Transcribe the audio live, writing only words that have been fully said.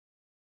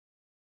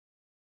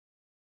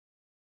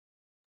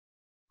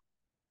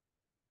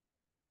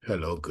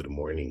Hello, good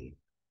morning.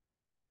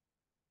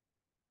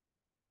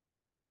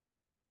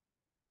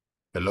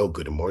 Hello,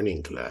 good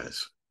morning,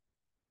 class.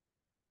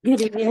 Good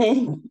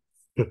evening.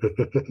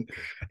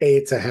 Hey,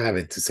 it's a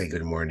habit to say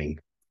good morning.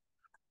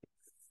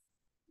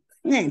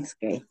 That's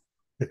great.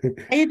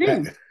 How you I,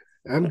 doing?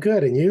 I'm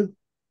good, and you?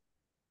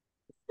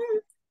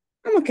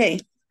 I'm okay.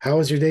 How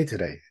was your day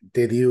today?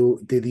 Did you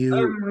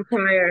I'm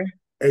tired.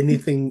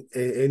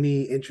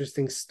 any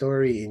interesting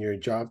story in your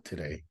job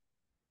today?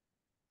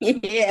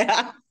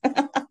 Yeah.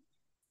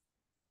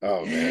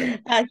 Oh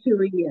man,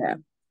 Actually, yeah.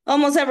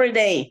 Almost every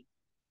day.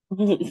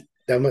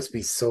 that must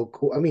be so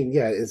cool. I mean,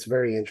 yeah, it's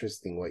very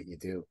interesting what you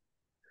do.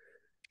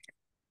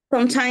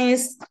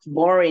 Sometimes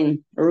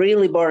boring,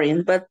 really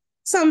boring, but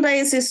some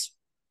days it's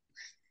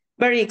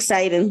very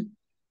exciting.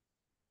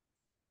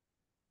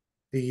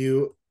 Do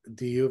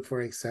you,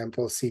 for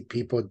example, see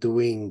people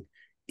doing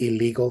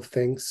illegal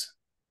things?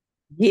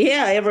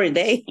 Yeah, every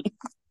day.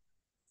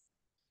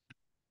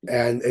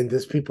 And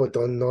these people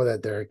don't know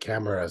that there are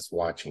cameras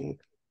watching.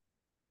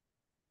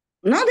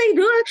 No, they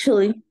do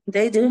actually.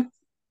 They do.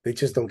 They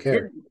just don't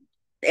care.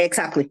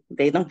 Exactly.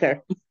 They don't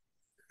care.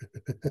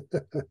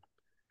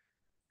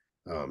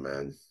 Oh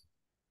man.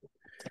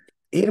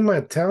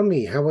 Irma, tell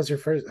me, how was your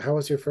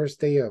first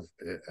day of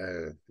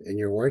in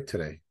your work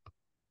today?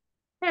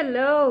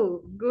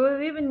 Hello,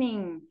 good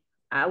evening.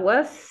 I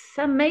was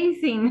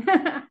amazing.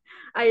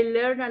 I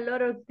learned a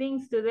lot of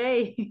things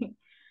today. You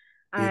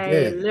I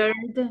did.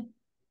 learned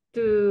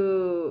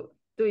to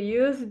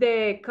use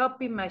the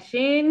copy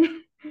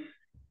machine,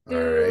 All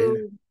right.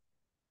 to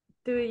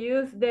to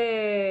use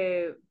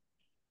the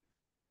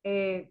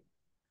uh,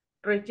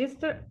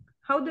 register.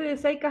 How do you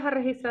say caja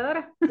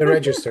registradora? The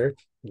register.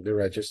 The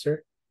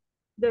register.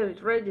 The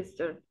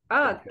register.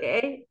 Okay.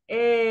 Okay.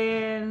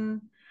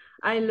 And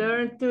I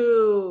learned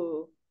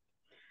to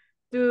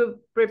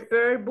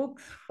prepare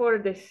books for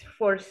this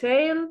for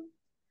sale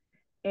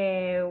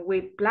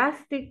with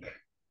plastic.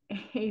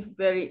 It's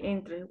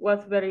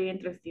was very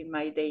interesting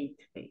my day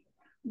today.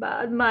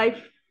 But my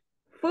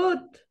foot,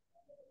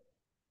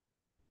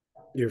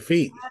 Your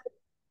feet.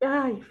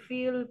 I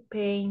feel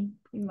pain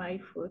in my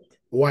foot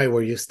Why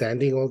were you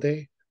standing all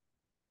day?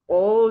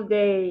 all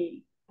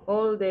day,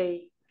 all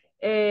day.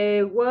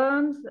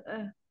 Once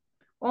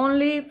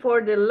only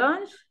for the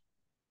lunch,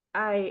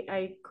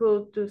 I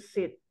could to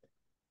sit.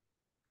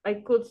 I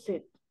could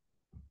sit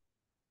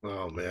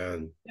Oh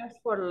man. just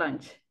for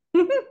lunch.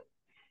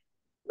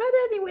 But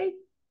anyway,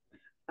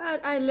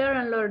 but I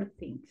learned a lot of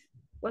things.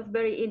 Was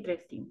very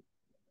interesting.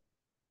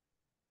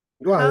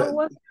 How Well,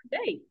 was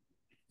your day?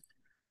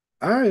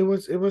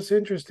 it was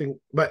interesting.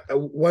 But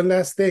one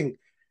last thing.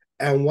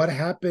 And what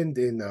happened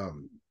in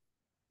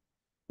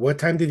what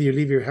time did you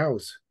leave your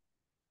house?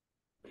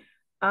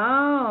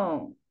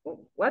 Oh,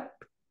 what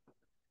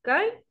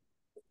kind?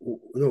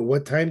 No,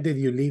 what time did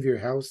you leave your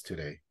house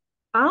today?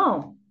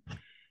 Oh,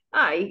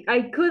 I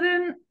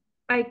couldn't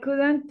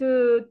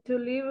to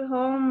leave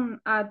home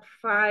at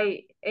 5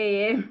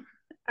 a.m.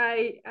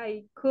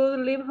 I could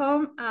leave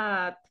home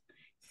at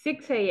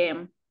 6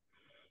 a.m.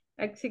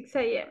 At 6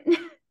 a.m.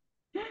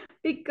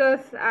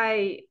 because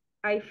I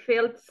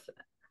felt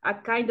a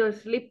kind of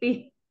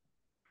sleepy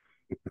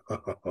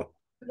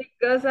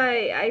because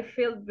I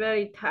felt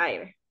very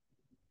tired.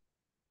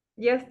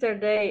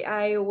 Yesterday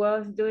I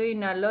was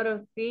doing a lot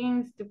of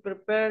things to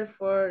prepare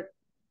for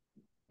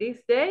this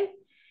day,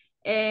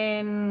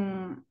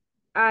 and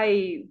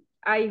I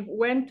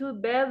went to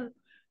bed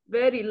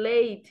very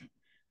late,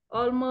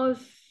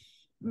 almost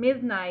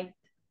midnight.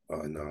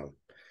 Oh no.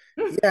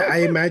 Yeah, I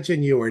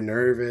imagine you were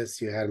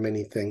nervous. You had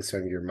many things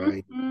on your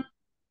mind. Mhm.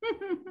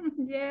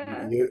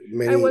 Yeah, You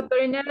I was many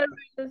very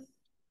nervous.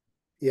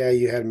 Yeah,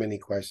 you had many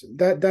questions.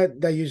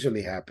 That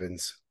usually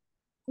happens.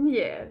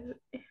 Yes,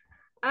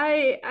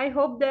 I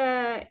hope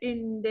that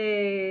in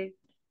the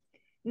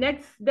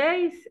next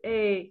days,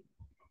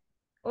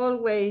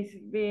 always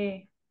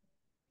be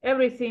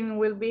everything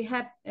will be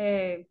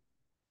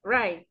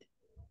right.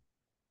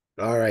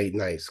 All right,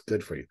 nice.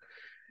 Good for you.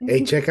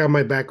 Hey, check out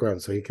my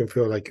background so you can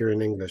feel like you're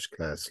in English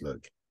class.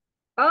 Look.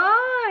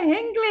 Oh,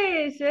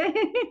 English.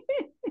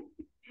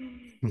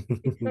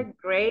 It's a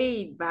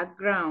great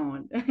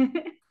background. I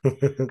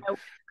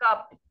wake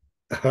up.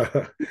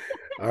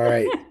 All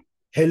right.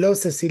 Hello,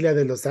 Cecilia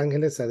de Los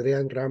Ángeles,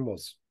 Adrián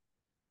Ramos.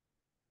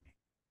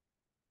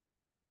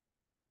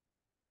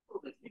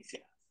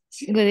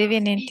 Good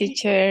evening,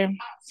 teacher.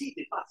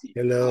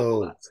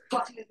 Hello.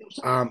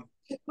 Um,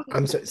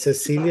 I'm sorry,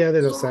 Cecilia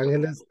de Los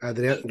Ángeles,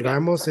 Adrián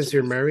Ramos is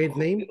your married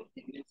name?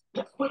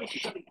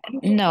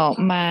 No,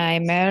 my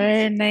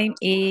married name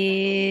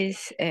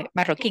is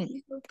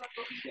Marroquín,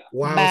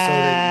 Wow, so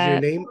that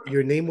your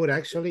but name would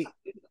actually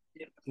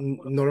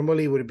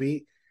normally would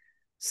be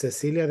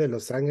Cecilia de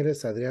Los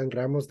Ángeles, Adrián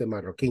Ramos de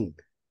Marroquín.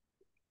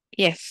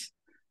 yes,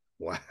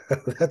 Wow,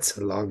 that's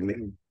a long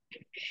name.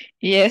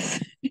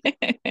 yes,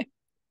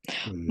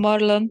 Hmm.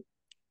 Marlon.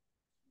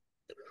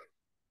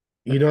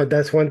 You know,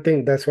 that's one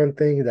thing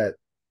that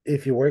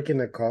if you work in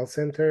a call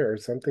center or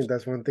something,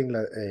 that's one thing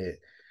that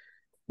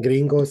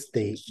gringos,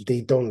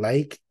 they don't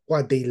like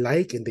what they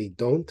like and they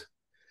don't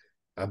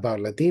about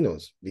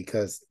Latinos,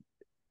 because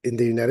in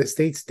the United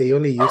States they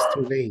only use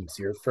two names,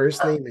 your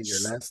first name and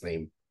your last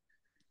name,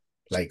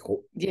 like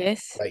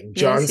Yes.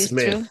 John Yes, it's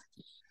true. Smith,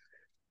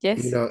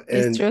 Yes, it's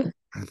and true.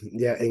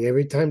 yeah, and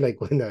every time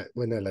like when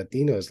a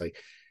Latino is like,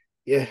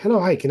 yeah, hello,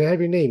 hi, can I have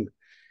your name?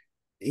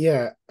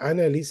 Yeah,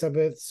 Ana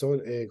Elizabeth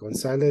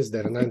Gonzalez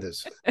de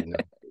Hernandez.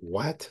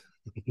 What?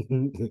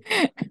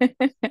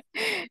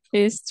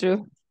 It's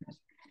true.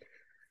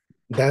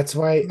 That's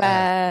why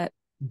But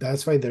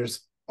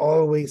there's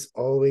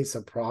always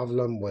a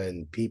problem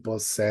when people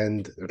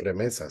send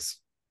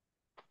remesas.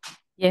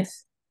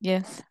 yes,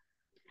 yes.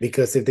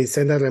 Because if they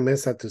send a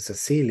remesa to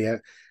Cecilia,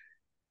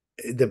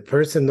 the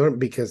person, no,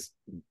 because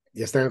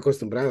ya están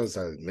acostumbrados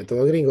al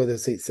método gringo de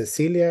decir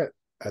Cecilia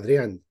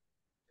Adrián.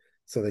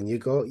 So then you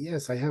go,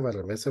 yes, I have a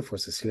remesa for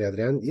Cecilia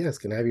Adrián. Yes,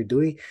 can I have your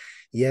DUI?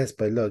 Yes,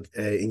 but look,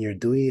 in your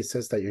DUI, it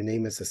says that your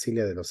name is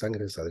Cecilia de Los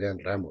Ángeles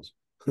Adrián Ramos.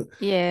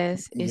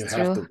 Yes, You it's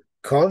have true. to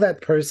call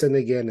that person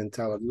again and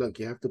tell them, look,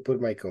 you have to put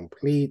my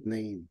complete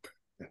name.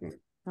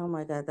 Oh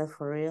my God, that's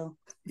for real.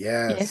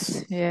 Yes.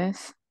 Yes,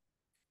 yes.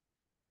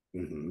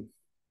 Mm-hmm.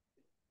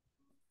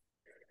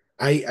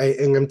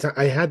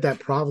 I had that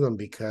problem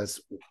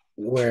because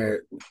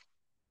where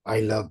I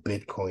love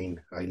Bitcoin.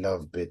 I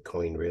love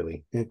Bitcoin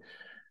really.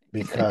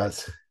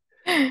 Because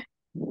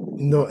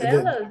no,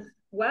 Tell us,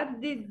 why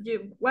do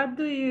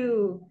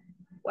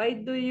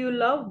you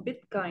love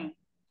Bitcoin?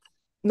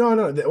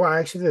 no. Well,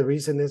 actually, the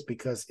reason is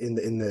because in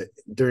the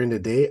during the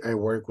day I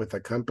work with a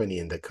company,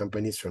 and the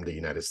company's from the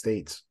United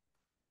States,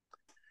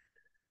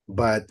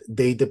 but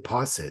they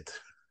deposit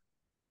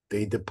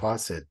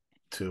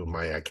to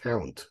my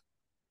account.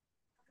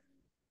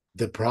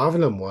 The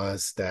problem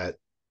was that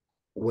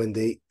when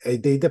they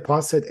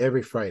deposit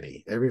every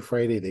Friday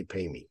they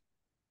pay me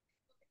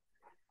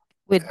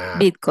With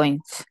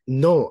Bitcoins.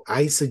 No,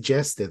 I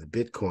suggested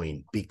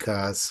Bitcoin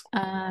because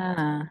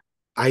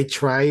I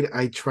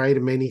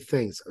tried many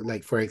things.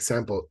 Like, for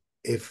example,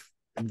 if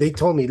they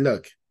told me,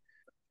 look,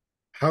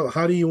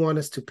 how do you want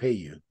us to pay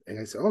you? And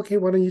I said, okay,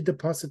 why don't you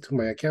deposit to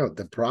my account?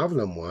 The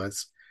problem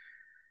was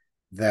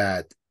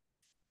that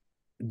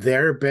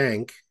their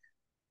bank,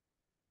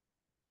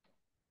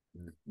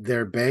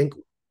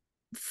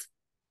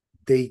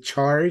 they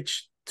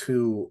charge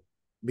to,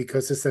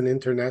 because it's an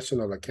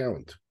international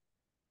account.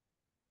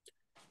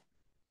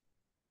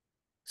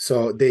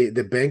 So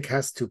the bank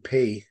has to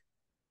pay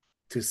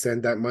to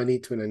send that money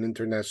to an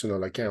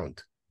international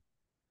account.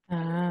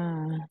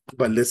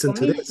 But listen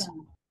to this.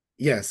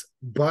 Yes,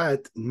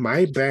 but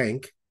my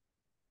bank,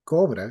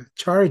 Cobra,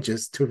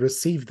 charges to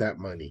receive that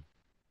money.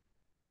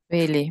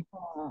 Really?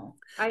 Oh,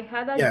 I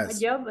had a Yes.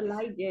 job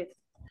like this.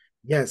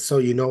 Yes, so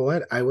you know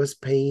what? I was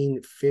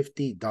paying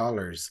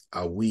 $50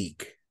 a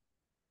week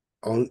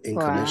in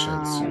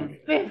commissions.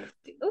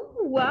 50.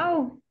 Oh,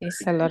 wow.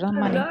 It's a lot of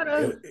money.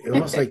 It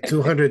was like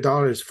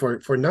 $200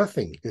 for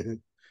nothing.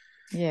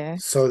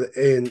 Yes. So,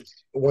 and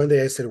one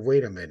day I said,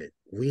 wait a minute,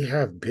 we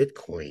have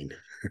Bitcoin.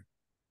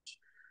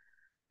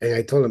 And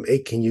I told them, hey,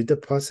 can you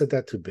deposit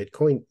that to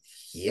Bitcoin?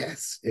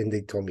 Yes. And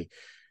they told me,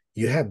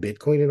 you have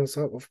Bitcoin? And I was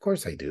like, of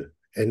course I do.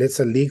 And it's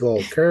a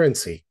legal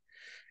currency.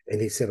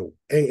 And they said, and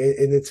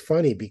it's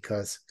funny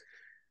because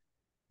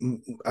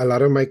a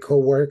lot of my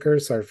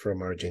coworkers are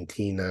from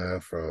Argentina,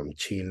 from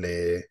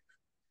Chile,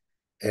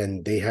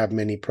 and they have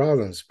many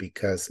problems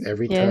because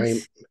every time,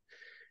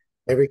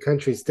 every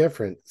country is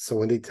different. So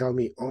when they tell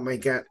me, oh my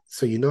God,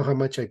 so you know how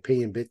much I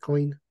pay in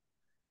Bitcoin?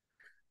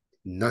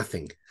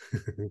 Nothing.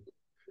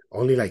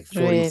 Only like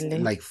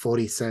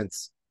 40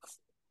 cents.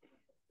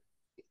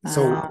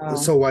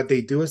 So what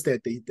they do is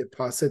that they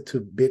deposit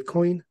to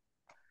Bitcoin,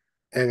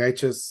 and I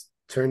just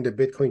turn the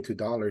Bitcoin to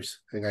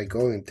dollars, and I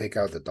go and take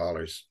out the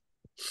dollars.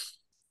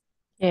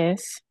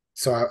 Yes.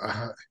 So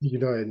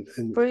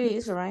and Pretty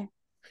easy, right?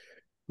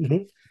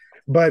 Mm-hmm.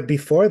 But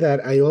before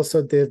that, I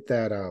also did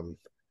that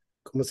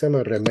 ¿cómo se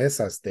llama?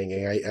 Remesas thing,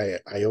 and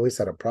I always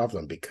had a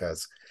problem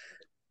because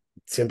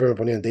siempre me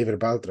ponían David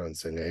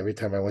Baltrons, and every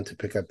time I went to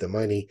pick up the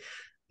money,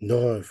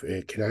 no,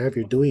 can I have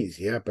your DUIs?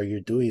 Yeah, but your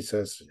DUI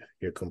says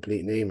your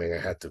complete name, and I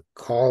had to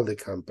call the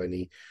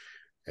company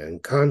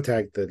and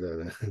contact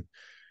the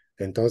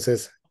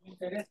entonces,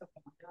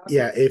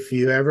 yeah,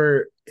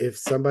 if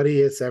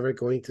somebody is ever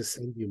going to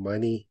send you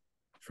money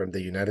from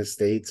the United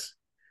States,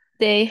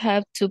 they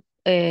have to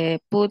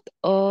put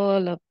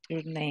all of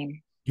your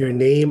name. Your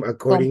name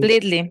according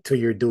completely to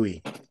your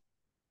DUI.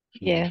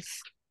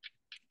 Yes,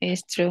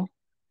 it's true.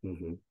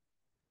 Mm-hmm.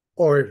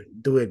 Or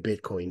do it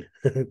Bitcoin.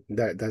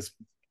 that's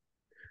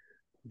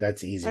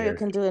easier. Or you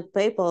can do it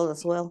PayPal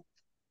as well.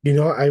 You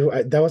know,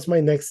 I that was my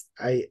next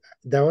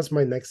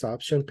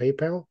option,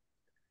 PayPal.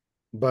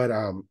 But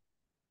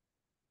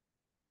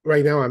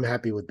right now I'm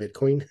happy with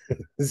Bitcoin.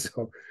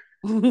 so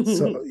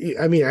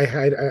I mean, I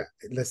had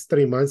last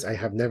 3 months I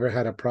have never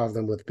had a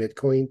problem with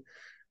Bitcoin,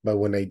 but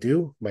when I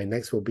do, my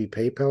next will be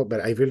PayPal,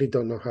 but I really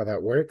don't know how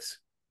that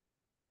works.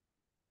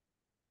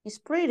 It's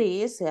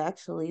pretty easy,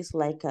 actually. It's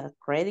like a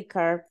credit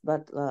card,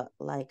 but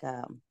like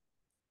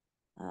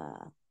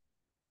I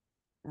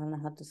don't know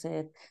how to say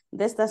it,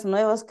 de estas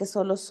nuevas que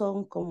solo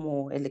son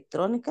como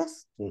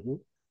electrónicas.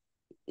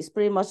 It's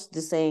pretty much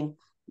the same,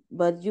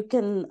 but you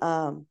can,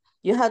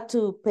 you have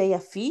to pay a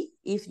fee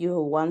if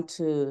you want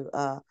to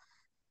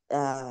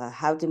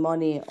have the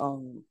money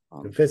on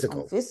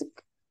physical.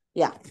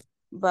 Yeah,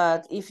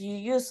 but if you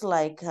use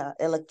like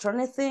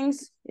electronic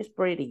things, it's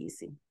pretty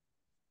easy.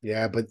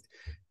 Yeah, but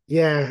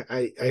yeah,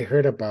 I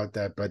heard about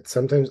that, but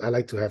sometimes I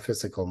like to have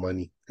physical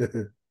money.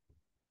 Yeah.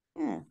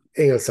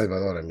 In El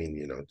Salvador, I mean,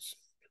 you know.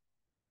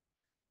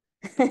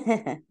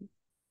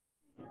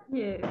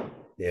 Yeah.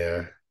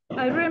 Yeah.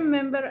 I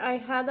remember I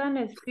had an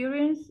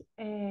experience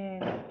a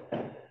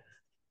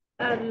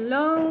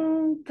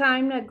long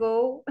time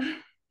ago.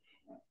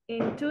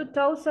 In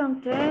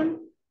 2010,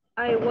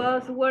 I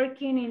was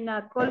working in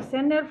a call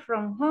center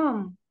from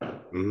home.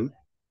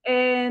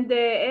 And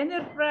the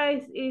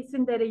enterprise is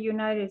in the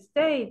United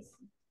States.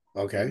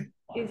 Okay.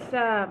 It's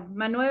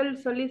Manuel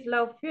Solis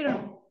Law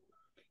Firm.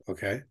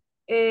 Okay.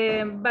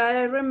 But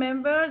I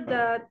remember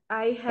that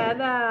I had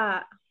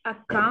a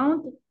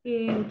account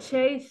in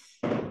Chase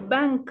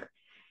Bank.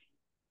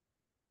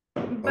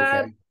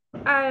 But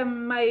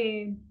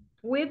my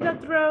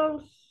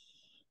withdrawals.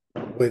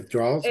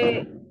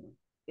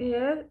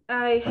 Yes,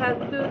 I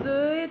had to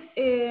do it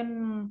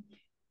in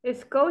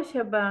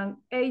Scotiabank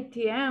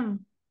ATM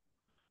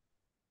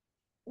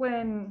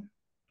when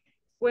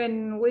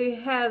we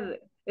had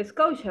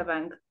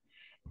Scotiabank,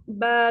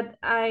 but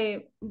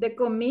the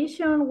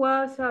commission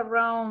was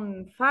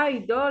around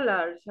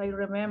 $5, I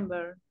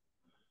remember.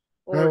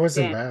 That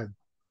wasn't bad.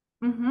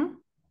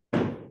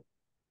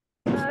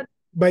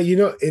 But you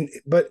know,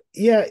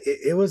 yeah,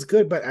 it was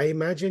good. But I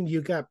imagine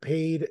you got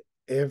paid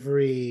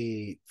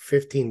every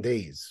 15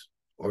 days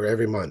or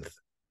every month.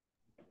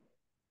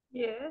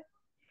 Yeah,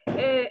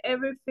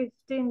 every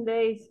 15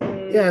 days.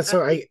 Yeah,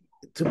 so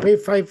to pay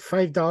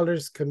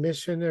 $5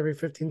 commission every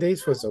 15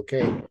 days was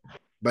okay.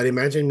 But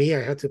imagine me,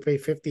 I had to pay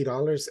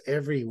 $50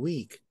 every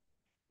week.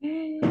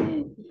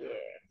 Yeah.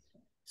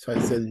 So I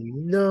said,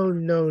 no,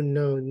 I'm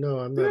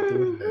not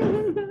doing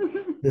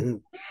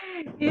that.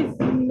 It's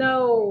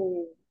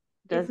not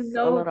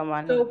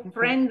so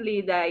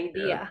friendly, the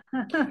idea.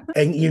 Yeah.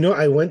 And you know,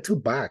 I went to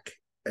Banco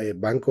El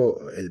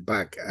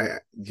BAC.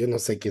 Yo no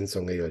sé quién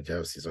son ellos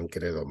ya, si son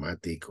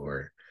Credomatic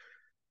or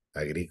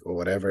Agric or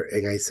whatever.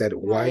 And I said,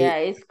 why? Yeah,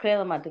 it's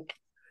Credomatic.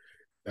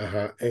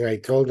 And I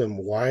told them,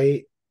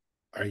 why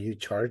are you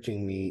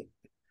charging me?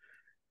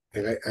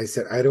 And I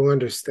said, I don't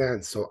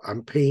understand. So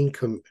I'm paying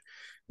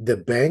the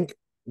bank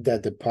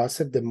that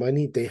deposit the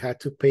money, they had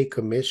to pay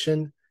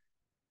commission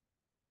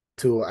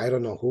to I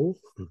don't know who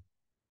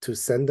to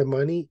send the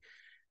money,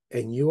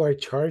 and you are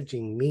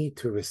charging me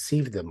to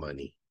receive the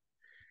money.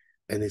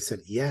 And they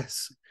said,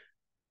 yes.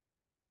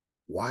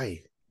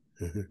 Why?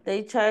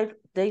 They charge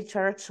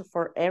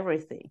for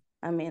everything.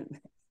 I mean,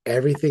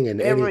 everything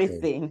and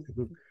everything.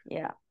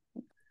 Yeah.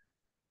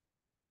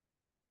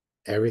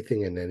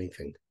 Everything and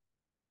anything.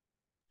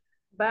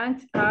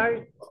 Banks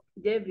are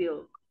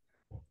devil.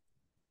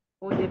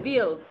 Or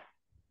devil.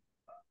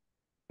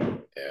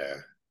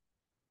 Yeah.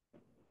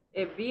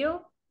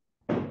 Evil?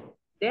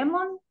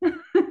 Demon?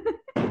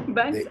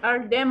 Banks are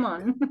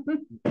demon.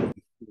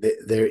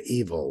 They're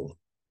evil.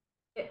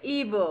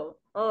 Evil.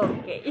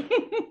 Okay.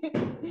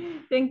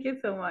 Thank you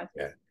so much.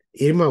 Yeah.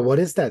 Irma, what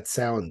is that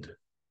sound?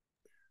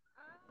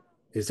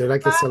 Is there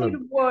like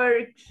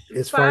fireworks?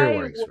 It's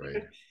fireworks,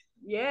 right?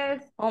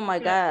 Yes. Oh my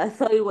God, I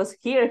thought it was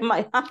here in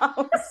my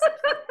house.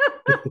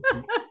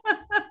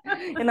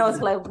 And I was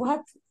like,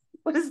 what?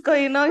 What is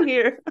going on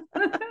here?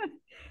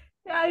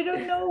 I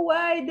don't know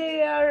why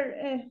they are.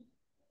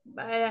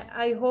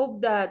 I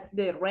hope that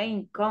the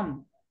rain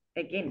come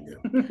again.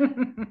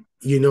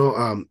 You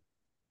know,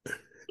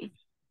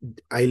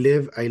 I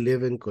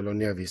live in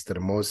Colonia Vista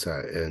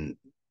Hermosa, and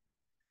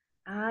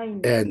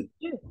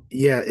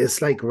yeah,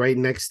 it's like right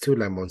next to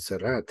La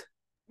Montserrat.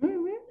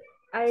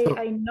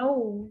 I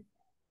know.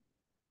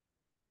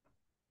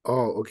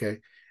 Oh,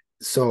 okay.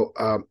 So,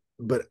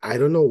 but I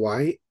don't know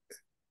why.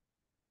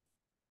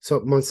 So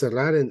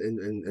Montserrat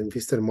and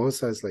Vista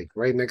Hermosa is like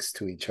right next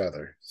to each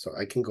other. So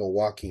I can go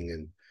walking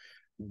and,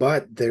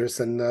 but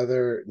there's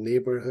another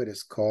neighborhood,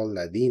 it's called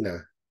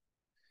Ladina,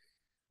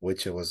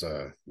 which it was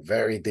a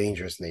very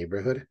dangerous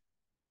neighborhood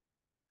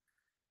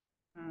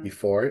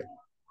before.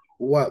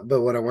 But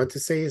what I want to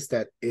say is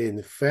that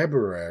in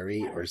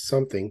February or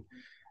something,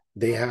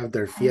 they have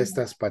their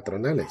fiestas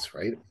patronales,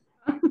 right?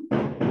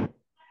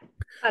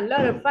 A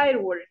lot of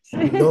fireworks.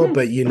 No,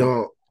 but you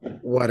know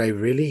what I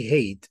really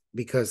hate,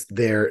 because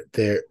their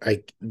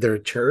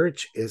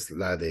church is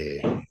La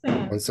de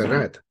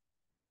Montserrat.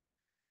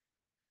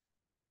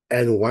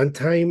 And one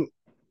time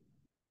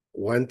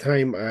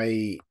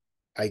I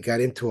got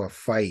into a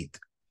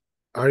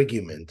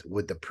argument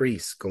with the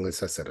priest, con el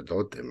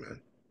sacerdote,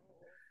 man.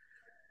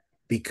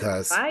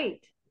 Because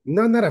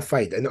no, not a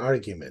fight, an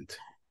argument.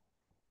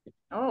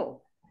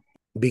 Oh.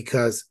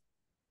 Because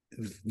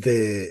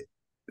the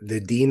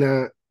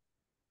Dina,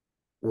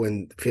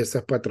 when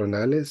fiestas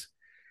patronales,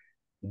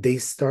 They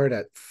start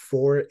at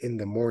 4 in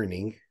the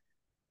morning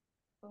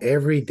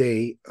every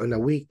day on a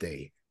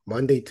weekday,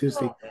 Monday,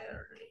 Tuesday,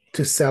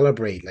 to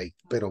celebrate, like,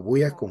 pero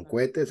bulla con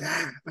cohetes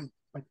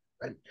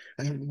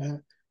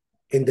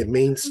in the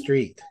main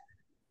street.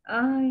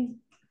 Ay.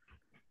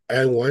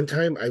 And one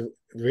time I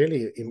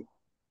really,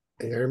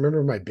 and I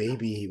remember my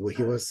baby, he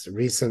was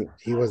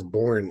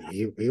born,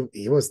 he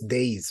was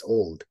days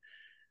old.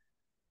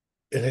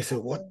 And I said,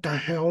 what the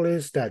hell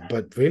is that?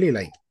 But really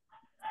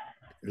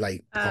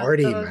like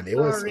party, So man. It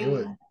was,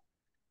 sorry.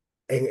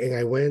 and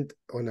I went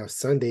on a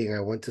Sunday and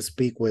I went to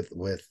speak with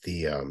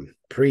the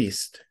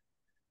priest.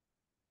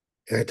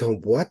 And I told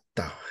him, what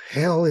the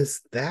hell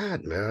is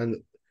that,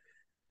 man?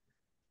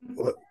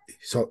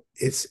 So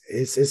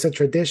it's a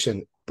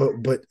tradition,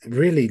 but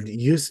really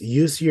use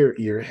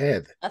your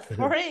head. At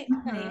 4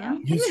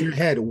 a.m. Use your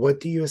head. What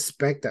do you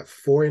expect at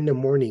 4 in the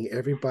morning?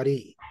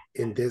 Everybody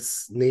in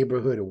this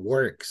neighborhood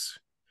works.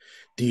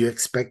 Do you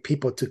expect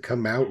people to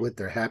come out with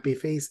their happy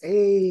face?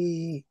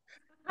 Hey,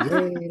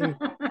 yay.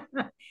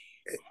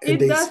 It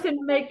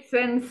doesn't make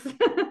sense.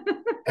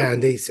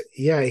 And he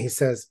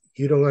says,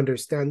 you don't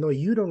understand. No,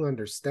 you don't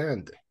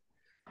understand.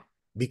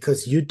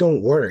 Because you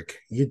don't work,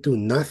 you do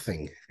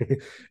nothing. But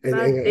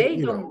they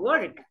don't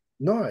work.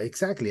 No,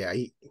 exactly.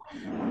 I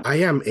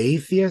am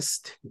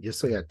atheist. Yo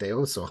soy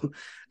ateo, so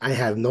I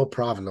have no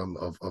problem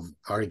of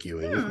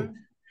arguing.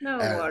 No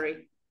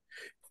worry.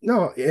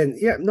 No, and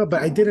yeah, no,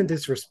 but I didn't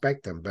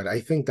disrespect them. But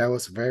I think that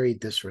was very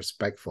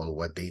disrespectful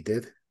what they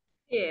did.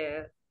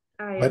 Yeah,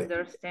 I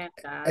understand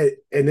that.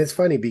 And it's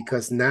funny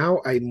because now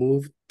I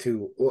moved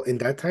to, well, in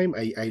that time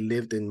I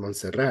lived in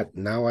Montserrat.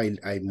 Now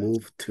I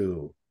moved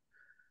to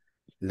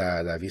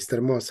La Vista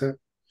Hermosa,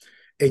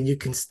 and you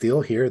can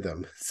still hear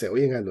them. Se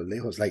oyen a lo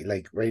lejos,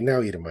 like right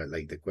now, Irma,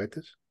 like the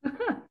cohetes.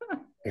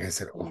 And I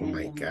said, oh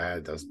my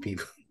God, those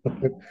people.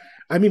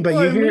 I mean, but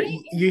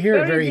you hear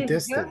it very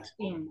distant.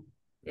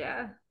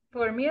 Yeah,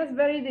 for me it's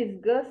very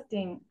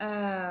disgusting.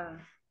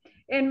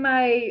 And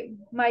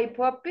my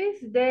puppies,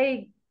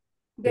 they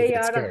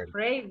are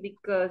afraid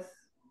because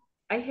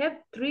I have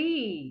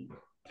three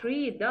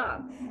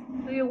dogs.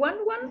 Do you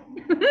want one?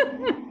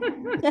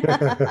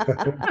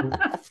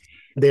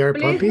 They are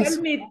Please puppies?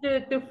 help me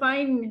to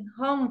find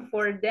home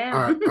for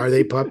them. Are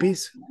they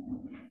puppies?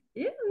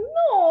 Yeah,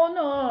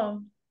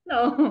 no.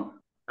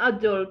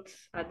 Adults.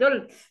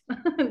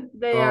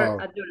 They are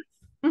adults.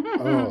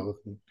 Oh.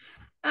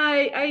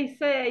 I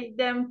say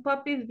them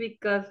puppies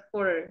because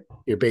for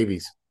your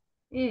babies.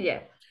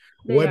 Yes.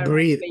 What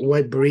breed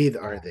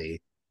are they?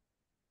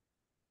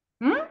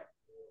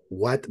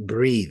 What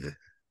breed?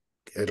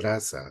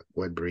 Raza,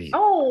 what breed?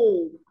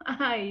 Oh,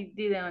 I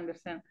didn't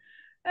understand.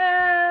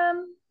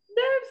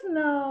 There's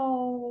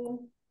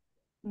no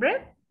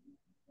breed.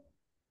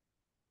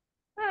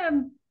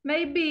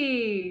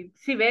 Maybe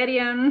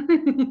Siberian.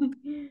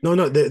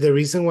 No. The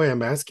reason why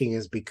I'm asking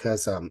is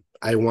because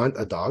I want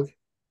a dog,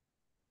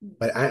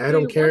 but I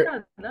don't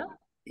care.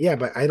 Yeah,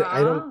 but I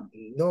don't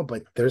know.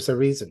 But there's a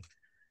reason.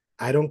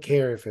 I don't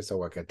care if it's a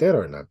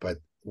huacatero or not. But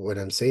what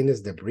I'm saying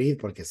is the breed,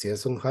 porque si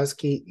es un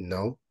husky,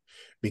 no,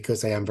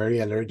 because I am very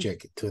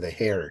allergic to the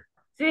hair.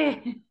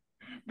 Sí,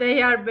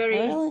 they are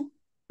very.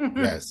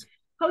 Yes.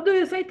 How do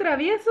you say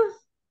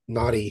traviesos?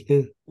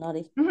 Naughty.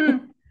 Naughty.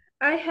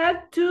 I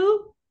had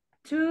two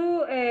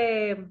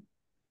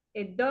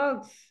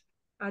dogs,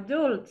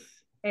 adults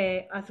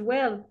as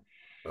well.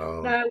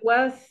 That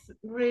was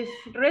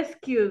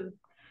rescued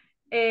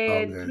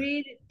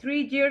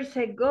 3 years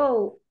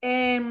ago.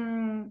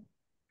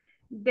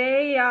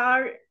 They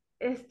are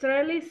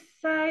sterilized.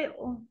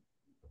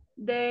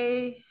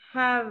 They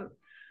have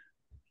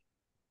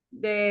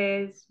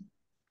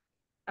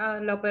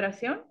la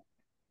operación.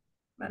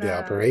 The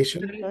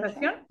operation?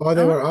 Esterilización. Oh,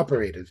 they were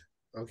operated.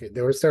 Okay,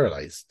 they were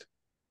sterilized.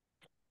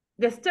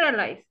 The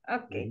sterilized.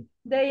 Okay,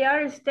 they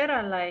are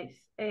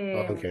sterilized.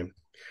 Okay.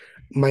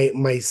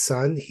 My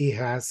son, he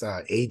has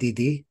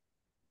ADD.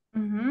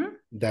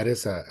 That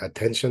is a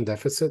attention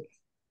deficit.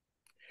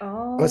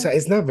 Oh. So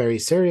it's not very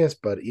serious,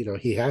 but you know,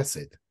 he has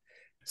it.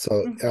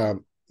 So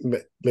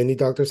many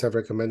doctors have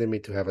recommended me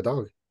to have a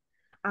dog.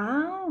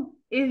 Oh,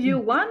 if you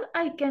want,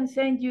 I can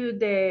send you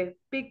the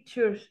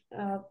pictures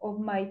of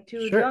my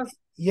two dogs.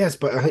 Yes,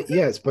 but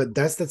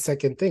that's the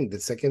second thing. The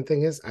second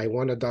thing is I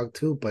want a dog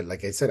too, but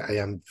like I said, I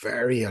am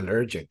very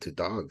allergic to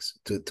dogs,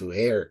 to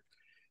hair.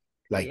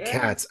 Like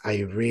cats,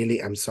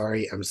 I'm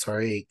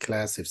sorry,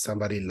 class, if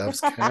somebody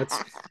loves cats,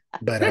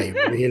 but I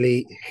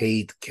really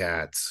hate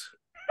cats.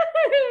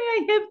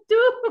 I have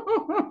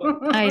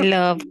two. I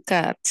love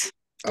cats.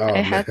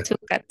 I have 2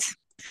 cats.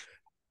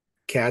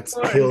 Cats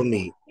kill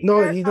me.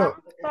 No, you know.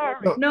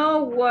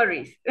 No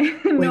worries.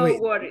 No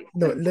worries.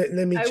 No, let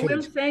me change. I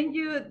will send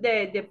you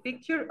the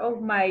picture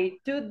of my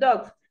 2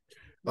 dogs.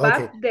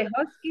 But the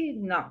husky,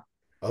 no.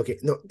 Okay,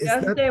 no.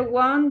 Just the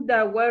one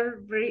that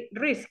were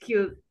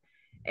rescued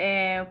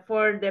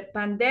for the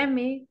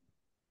pandemic.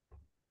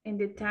 In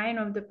the time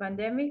of the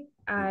pandemic,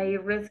 I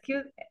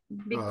rescued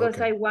because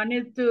I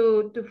wanted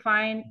to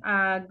find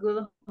a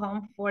good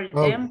home for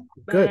them,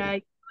 but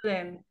I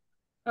couldn't.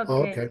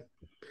 Okay.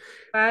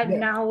 But Yeah.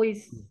 now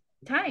it's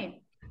time.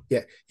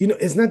 Yeah. You know,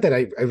 it's not that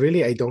I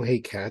really, I don't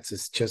hate cats.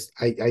 It's just,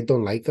 I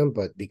don't like them,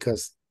 but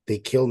because they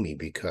kill me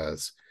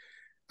because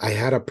I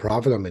had a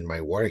problem in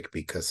my work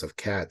because of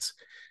cats.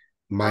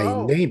 My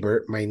Oh.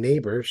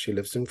 neighbor, she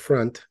lives in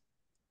front.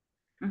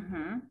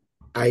 Mm-hmm.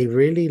 I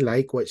really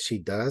like what she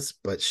does,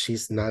 but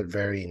she's not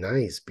very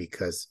nice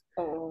because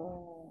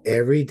Oh.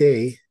 every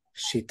day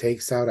she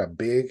takes out a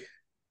big,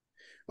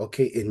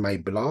 okay, in my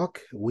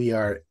block, we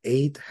are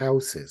 8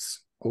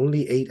 houses,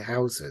 only 8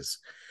 houses.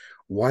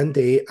 One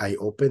day I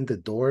opened the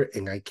door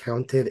and I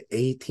counted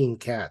 18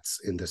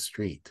 cats in the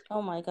street.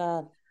 Oh my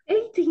God.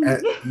 18.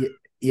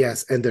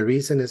 Yes, and the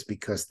reason is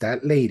because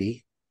that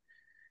lady,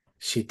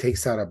 she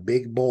takes out a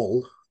big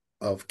bowl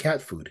of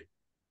cat food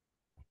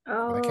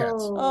for the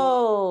cats. Oh.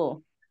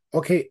 Oh.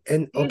 Okay,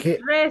 and It's okay,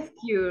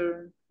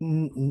 rescue.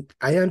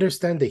 I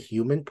understand the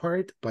human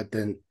part, but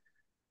then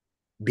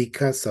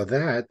because of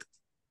that,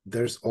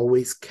 there's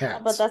always But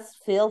cats. that's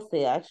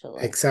filthy,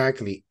 actually.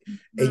 Exactly.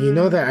 And you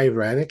know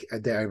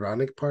Mm. the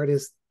ironic part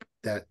is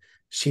that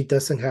she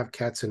doesn't have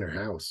cats in her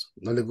house.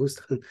 No le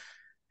gustan.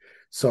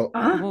 So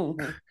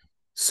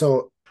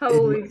so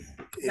How is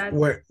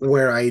that?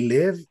 where I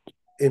live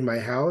in my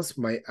house,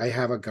 I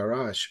have a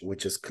garage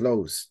which is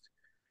closed.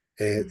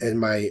 And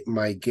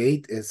my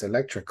gate is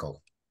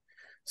electrical.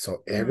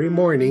 So every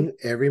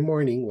Mm.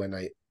 morning when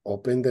I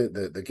open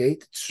the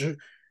gate,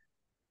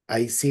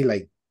 I see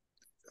like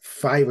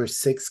 5 or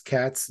 6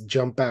 cats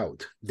jump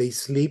out. They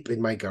sleep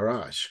in my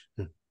garage.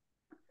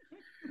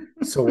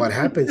 So what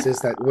happens is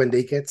that when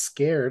they get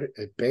scared,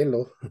 el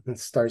pelo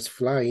starts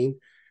flying,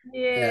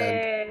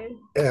 and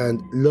Yeah.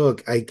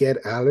 look, I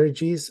get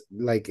allergies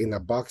like in a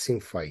boxing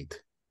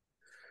fight.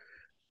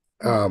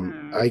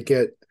 I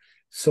get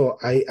so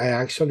I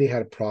actually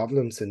had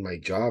problems in my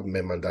job. Me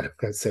mandaron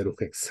a hacer un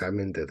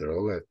examen de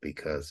droga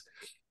because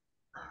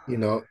you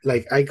know,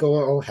 like I go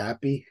all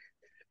happy,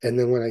 and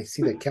then when I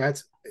see the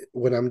cats,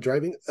 when I'm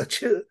driving,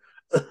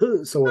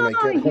 so when I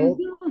get home,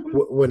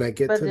 when I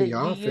get But to the did you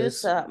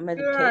use office, You're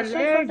medication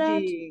for that?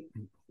 allergic.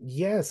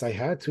 yes, I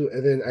had to.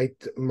 And then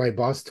my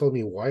boss told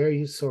me, "Why are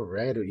you so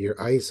red?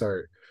 Your eyes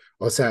are,"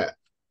 o sea,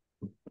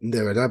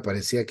 de verdad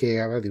parecía que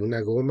llegaba de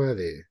una goma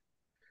de.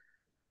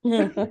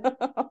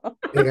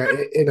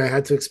 And I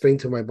had to explain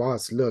to my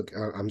boss, look,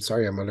 I'm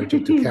sorry, I'm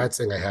allergic to cats,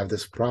 and I have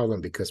this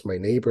problem because my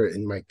neighbor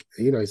in my,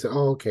 he said,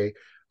 oh, okay,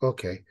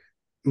 okay.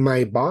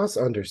 My boss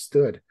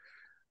understood,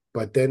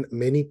 but then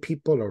many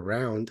people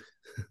around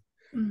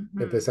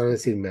empezaron a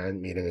decir, man,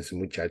 miren, ese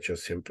muchacho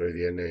siempre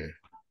viene,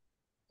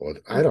 or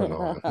I don't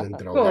know, COVID,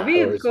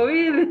 drogados.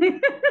 COVID.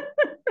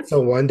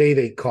 So one day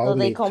they So called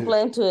they me to,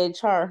 complained to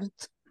HR.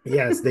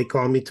 yes, they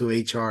called me to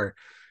HR,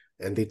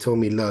 and they told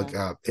me, look,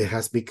 it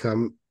has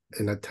become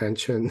an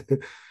attention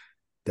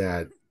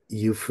that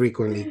you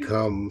frequently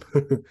come.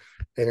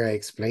 And I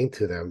explained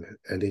to them,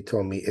 and they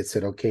told me, is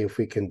it okay if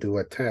we can do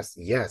a test?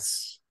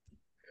 Yes.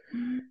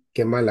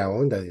 Qué mala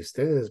onda de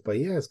ustedes, but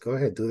yes, go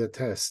ahead, do the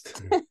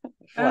test.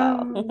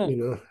 Wow.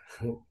 You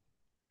know,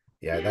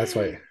 yeah, that's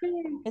why.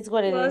 It's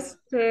what it Was is.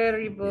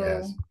 terrible.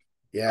 Yes,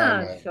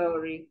 yeah, man.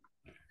 Sorry.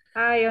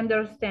 I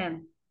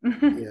understand.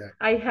 Yeah.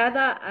 I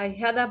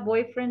had a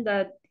boyfriend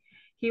that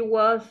he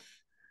was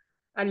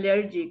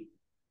allergic.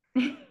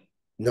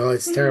 No,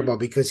 it's terrible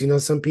because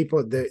some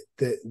people their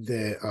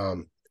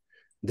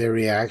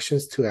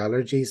reactions to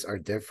allergies are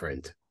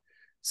different.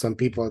 Some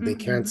people they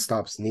can't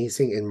stop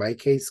sneezing. In my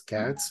case,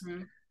 cats,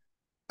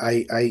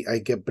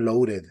 I get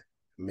bloated,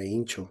 me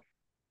hincho.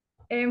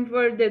 And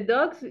for the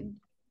dogs,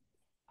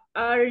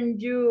 aren't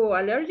you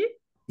allergic?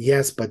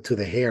 Yes, but to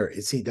the hair.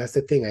 See, that's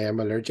the thing. I am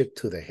allergic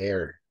to the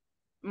hair.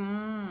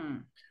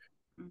 Mm,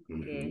 Mhm,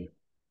 okay.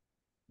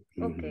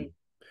 mhm. Okay.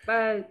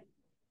 But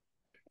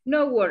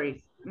no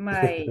worries.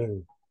 My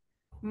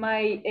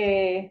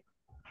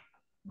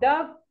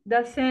dog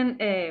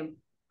doesn't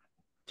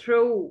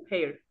throw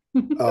hair.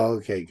 Oh,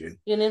 okay, good.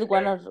 You need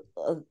one of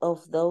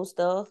those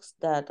dogs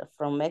that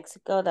from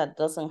Mexico that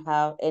doesn't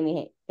have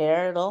any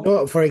hair at all.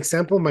 No, for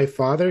example, my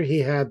father, he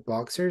had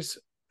boxers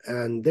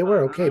and they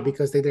were okay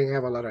because they didn't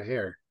have a lot of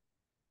hair.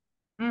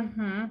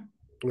 And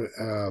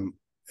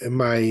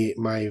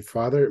my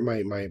father,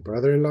 my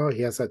brother-in-law,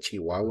 he has a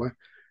Chihuahua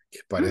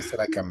que parece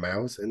like a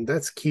mouse, and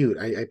that's cute.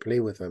 I play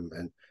with him,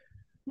 and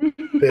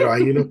pero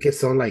hay uno que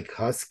son like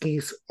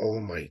huskies. Oh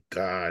my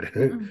God.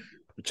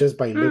 Just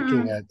by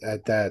looking at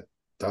that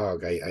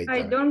dog, I I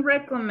die. don't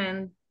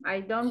recommend.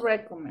 I don't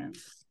recommend.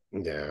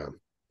 Yeah.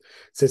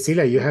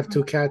 Cecilia, you have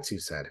 2 cats, you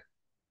said.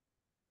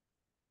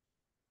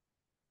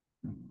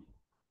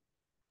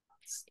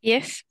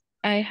 Yes,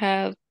 I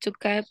have 2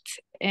 cats,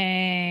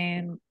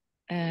 and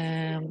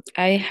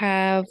I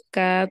have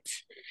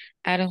cats,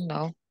 I don't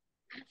know,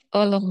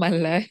 all of my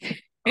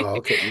life.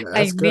 Oh, okay.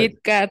 I That's good.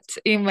 need cats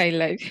in my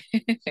life.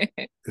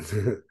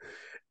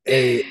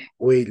 Hey,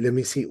 wait, let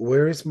me see.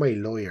 Where is my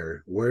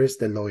lawyer? Where is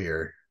the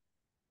lawyer?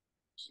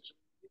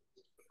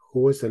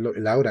 Who is the lawyer?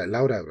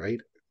 Laura,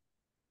 right?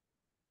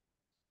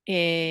 No,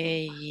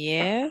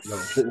 Yes,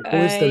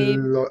 who is the I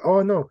lawyer?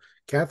 Oh, no,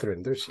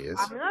 Catherine. There she is.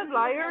 I'm not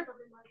liar.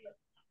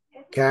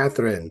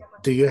 Catherine,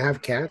 do you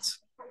have cats?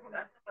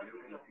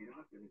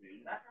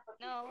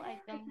 No, I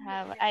don't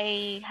have.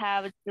 I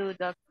have 2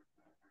 dogs.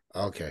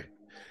 Okay.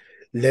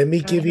 Let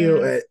me give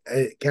you,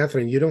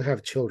 Catherine, you don't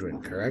have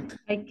children, correct?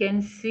 I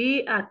can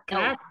see a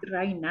cat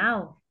right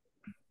now.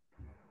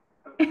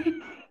 Oh,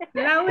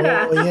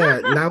 Laura. yeah,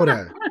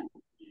 Laura.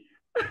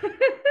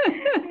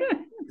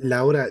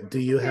 Laura, do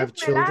you have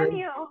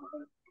children?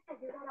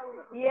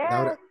 Yes.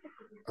 Laura,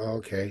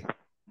 okay.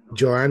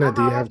 Joanna,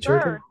 do you have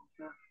children?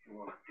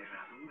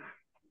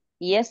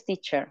 Yes,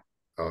 teacher.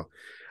 Oh,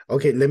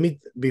 okay. Let me,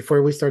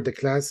 before we start the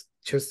class,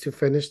 just to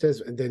finish this,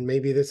 and then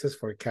maybe this is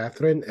for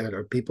Catherine and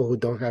or people who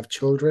don't have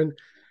children.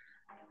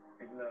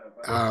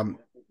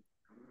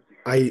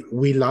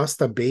 We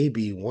lost a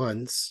baby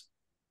once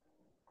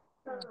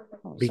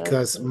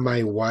because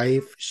my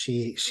wife,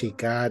 she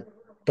got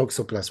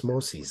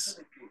toxoplasmosis.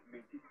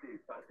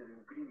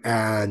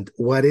 And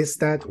what is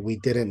that? We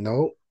didn't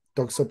know.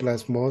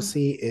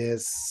 Toxoplasmosis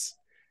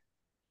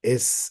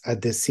is a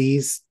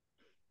disease.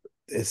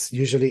 It's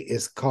usually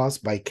is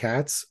caused by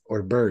cats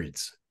or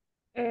birds.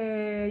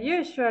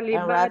 Usually,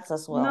 And but rats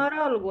as well. not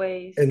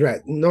always. And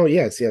rat. No,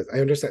 yes, I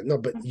understand. No,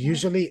 but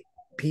usually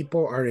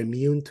people are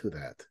immune to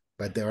that.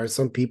 But there are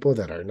some people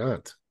that are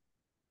not.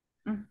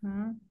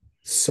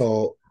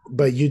 So,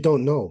 but you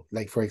don't know.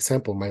 Like, for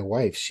example, my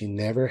wife, she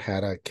never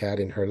had a cat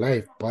in her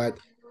life, but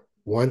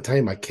one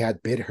time a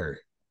cat bit her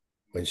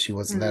when she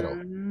was little.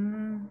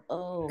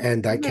 Oh.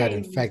 And that cat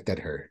infected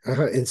her.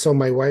 And so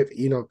my wife,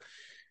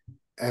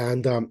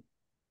 and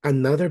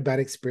another bad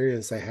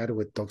experience I had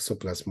with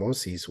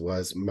toxoplasmosis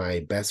was my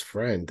best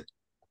friend.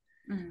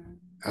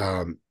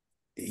 My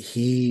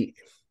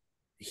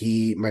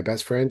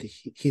best friend,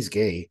 he's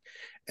gay.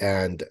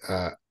 And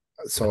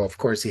so of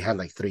course he had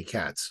like 3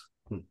 cats.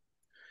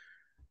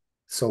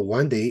 So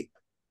one day,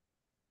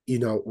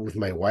 with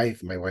my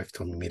wife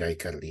told me, mira,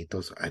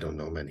 Carlitos, I don't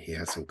know, man, he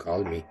hasn't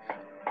called me.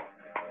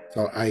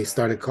 So I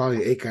started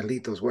calling, hey,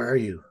 Carlitos, where are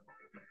you?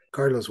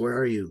 Carlos, where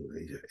are you?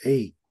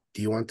 Hey,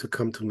 do you want to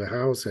come to my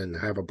house and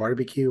have a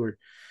barbecue?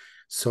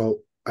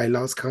 So I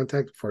lost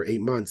contact for 8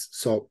 months.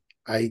 So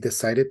I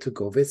decided to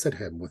go visit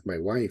him with my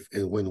wife.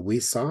 And when we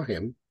saw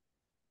him,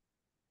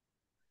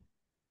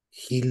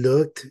 he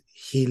looked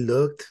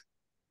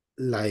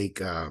like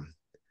a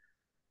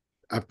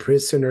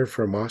prisoner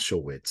from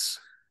Auschwitz.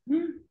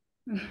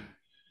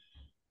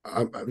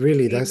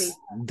 Really,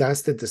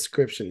 that's the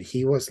description.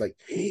 He was like,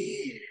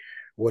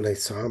 when I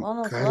saw him,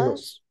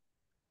 Carlos,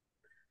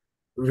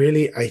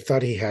 really, I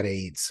thought he had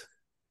AIDS.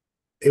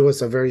 It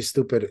was a very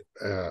stupid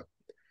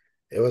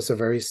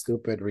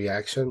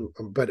reaction,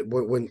 but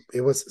when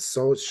it was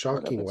so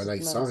shocking when I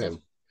saw him,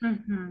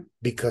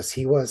 because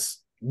he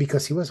was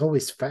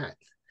always fat,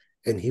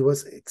 and he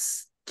was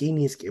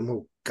skinny.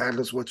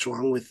 Carlos, what's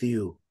wrong with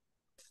you?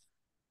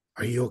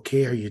 Are you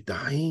okay? Are you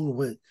dying?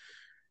 What?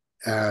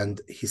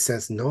 And he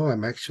says, no,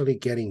 I'm actually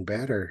getting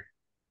better.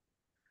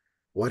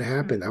 What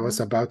happened? I was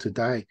about to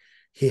die.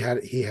 He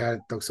had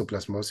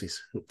toxoplasmosis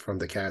from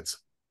the cats.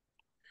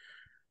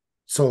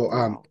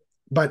 So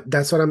but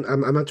that's what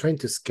I'm not trying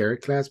to scare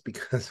class,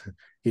 because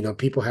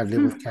people have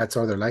lived with cats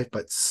all their life,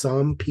 but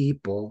some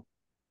people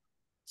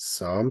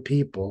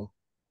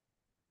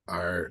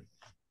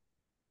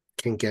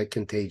can get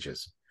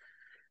contagious.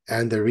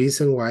 And the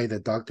reason why the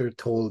doctor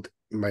told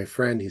my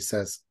friend, he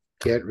says,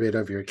 get rid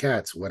of your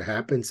cats. What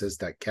happens is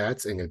that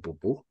cats en el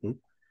pupú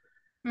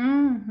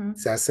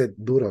se hace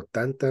duro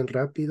tan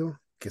rápido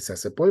que se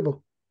hace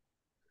polvo.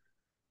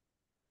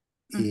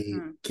 Y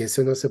que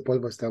ese no ese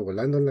polvo está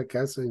volando en la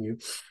casa,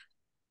 and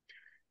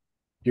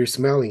you're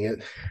smelling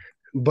it.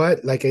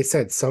 But like I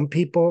said, some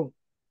people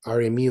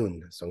are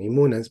immune, son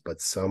inmunes,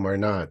 but some are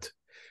not.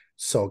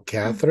 So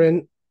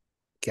Catherine,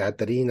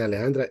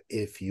 Alejandra,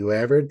 if you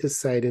ever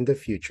decide in the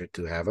future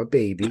to have a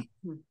baby,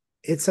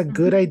 it's a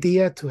good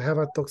idea to have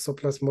a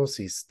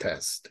toxoplasmosis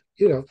test,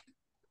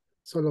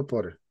 solo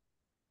por.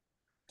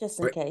 Just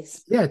in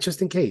case. Yeah,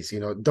 just in case,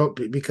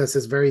 don't, because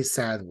it's very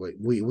sad.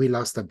 We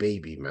lost a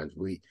baby, man.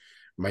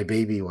 My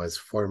baby was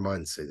 4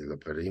 months, lo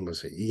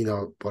perdimos,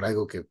 por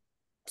algo que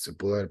se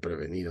pudo haber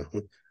prevenido,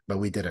 but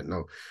we didn't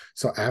know.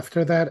 So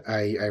after that,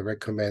 I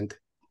recommend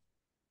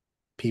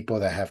people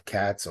that have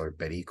cats or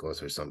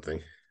pericos or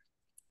something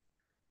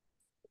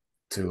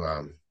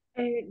to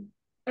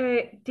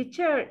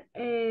teacher,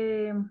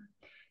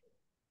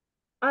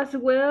 as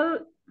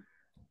well,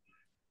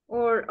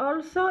 or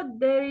also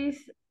there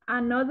is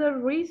another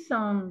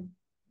reason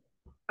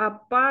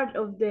apart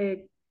of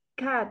the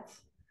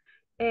cats.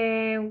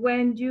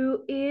 When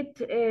you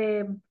eat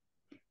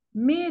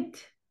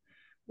meat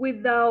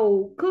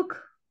without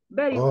cook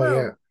very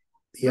well.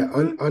 Yeah,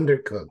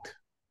 undercooked.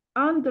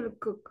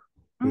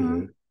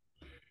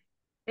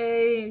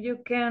 You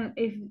can,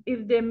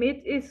 if the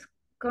meat is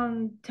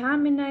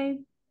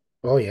contaminated.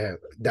 Oh yeah,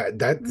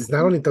 that's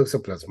not only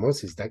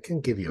toxoplasmosis, that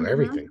can give you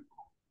everything.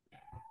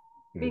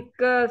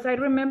 Because I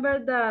remember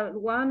that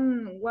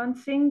one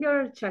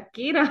singer,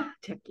 Shakira,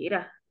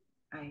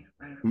 I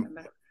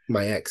remember.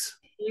 My ex.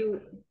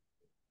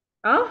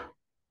 Oh,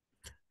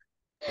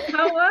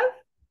 how was?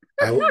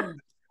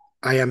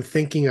 I am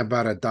thinking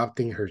about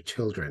adopting her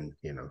children,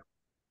 you know.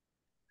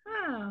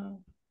 Oh.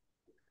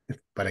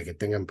 Para que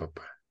tengan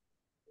papá.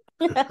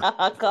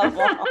 Come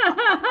on.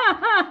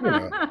 You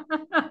know.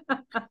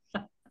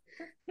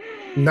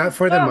 Not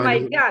for the Oh money.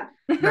 my God.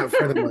 Not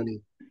for the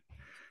money.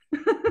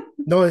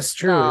 No, it's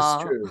true. No.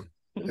 It's true.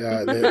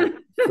 The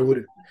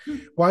food.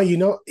 Well, you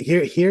know,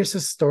 here's a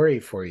story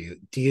for you.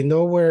 Do you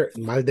know where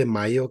mal de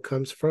mayo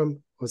comes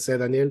from, Jose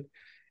Daniel?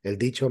 El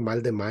dicho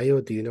mal de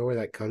mayo, do you know where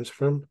that comes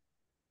from?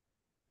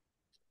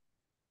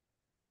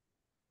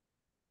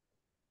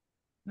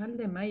 Mal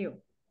de mayo.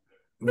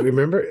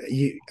 Remember,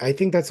 I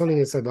think that's only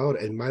in Salvador,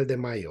 el mal de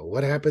mayo.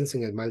 What happens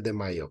in el mal de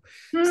mayo?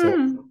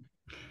 So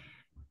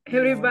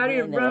Everybody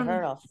I never run.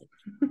 heard of it.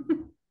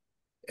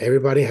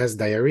 everybody has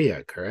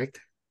diarrhea, correct?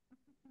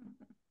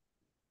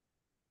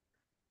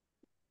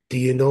 Do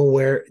you know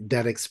where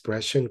that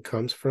expression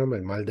comes from,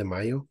 el mal de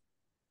mayo?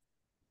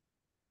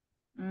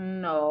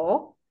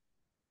 No.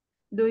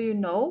 Do you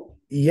know?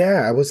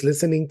 Yeah, I was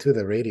listening to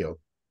the radio.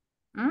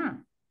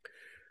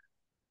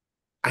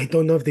 I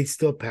don't know if they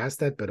still pass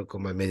that, pero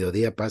como a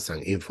mediodía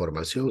pasan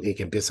información y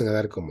que empiezan a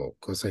dar como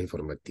cosas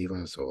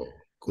informativas o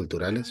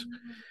culturales.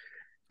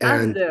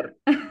 And After.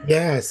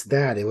 yes,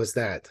 it was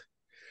that.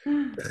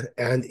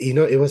 And, you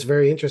know, it was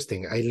very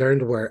interesting. I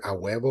learned where a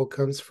huevo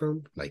comes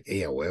from, like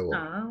a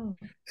huevo,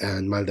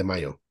 and mal de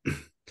mayo.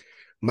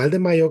 Mal de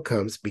mayo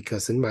comes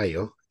because in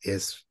mayo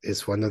is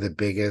one of the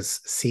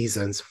biggest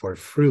seasons for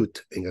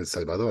fruit in El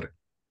Salvador.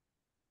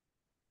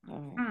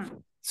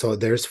 So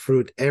there's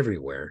fruit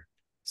everywhere.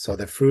 So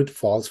the fruit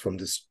falls from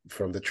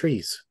the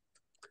trees.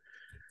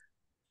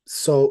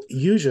 So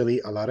usually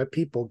a lot of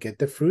people get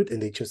the fruit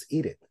and they just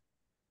eat it.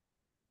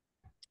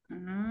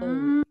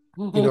 You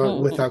know,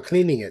 without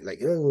cleaning it,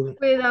 like, oh.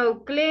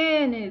 Without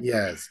cleaning.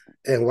 Yes.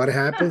 And what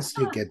happens?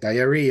 You get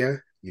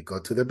diarrhea, you go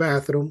to the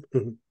bathroom,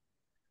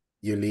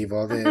 you leave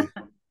all the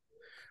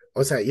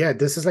o sea, yeah,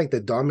 this is like the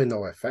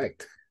domino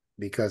effect.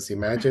 Because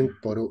imagine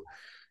por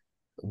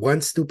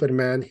one stupid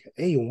man,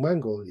 hey, un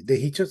mango, did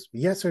he just,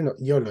 yes or no?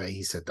 Yo lo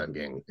hice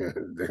también.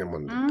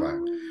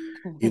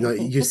 You know,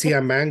 you see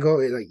a mango,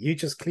 like you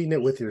just clean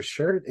it with your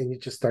shirt and you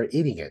just start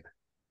eating it.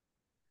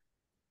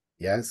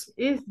 Yes.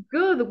 It's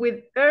good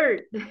with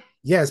earth.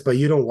 Yes, but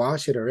you don't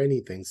wash it or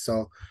anything.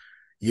 So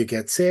you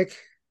get sick.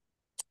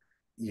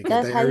 You get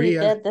That's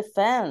diarrhea. how you get the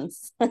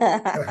fans.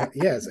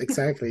 Yes,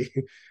 exactly.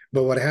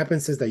 But what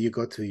happens is that you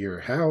go to your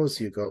house,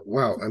 you go,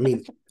 wow, I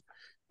mean,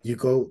 you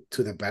go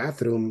to the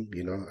bathroom,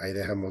 you know, ahí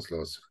dejamos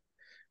los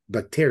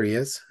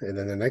bacterias, and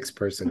then the next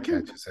person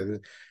catches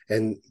it.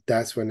 And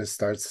that's when it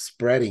starts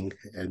spreading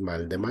el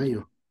mal de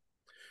mayo.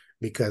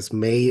 Because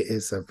May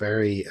is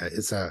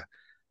it's a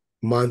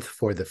month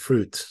for the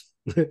fruit.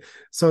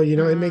 So, you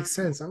know, it makes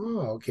sense.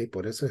 Oh, okay,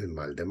 por eso es el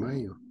mal de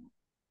mayo.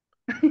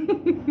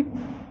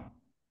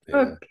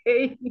 Yeah.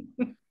 Okay.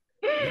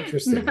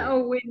 Interesting. Now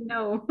we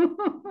know.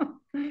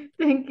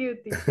 Thank you,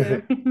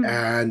 teacher.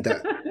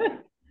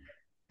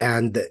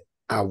 And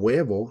a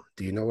huevo,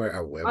 do you know where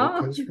a huevo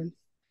comes from?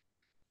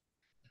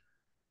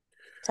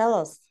 Tell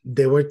us.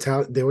 They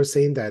were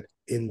saying that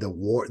in the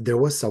war, there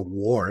was a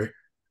war.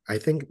 I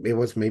think it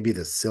was maybe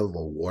the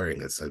Civil War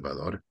in El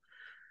Salvador.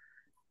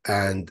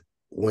 And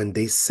when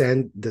they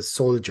sent the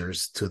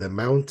soldiers to the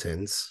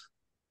mountains,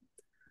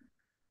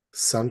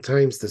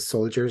 sometimes the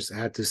soldiers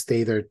had to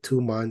stay there 2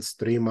 months,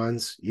 3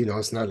 months. You know,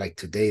 it's not like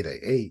today that,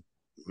 hey,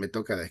 me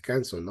toca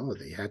descanso. No,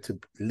 they had to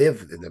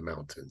live in the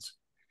mountains.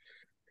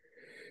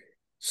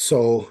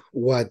 So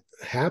what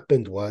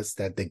happened was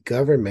that the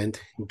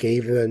government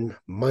gave them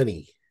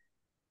money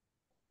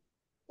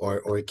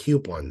or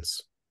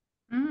coupons.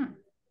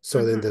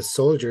 So then the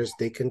soldiers,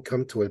 they can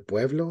come to El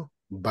Pueblo,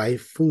 buy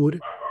food,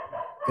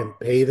 and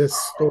pay the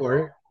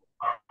store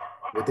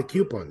with the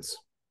coupons.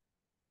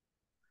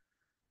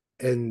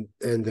 And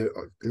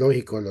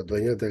lógico, los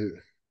dueños de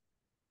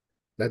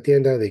la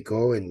tienda, they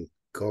go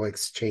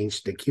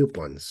exchange the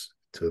coupons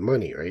to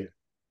money, right?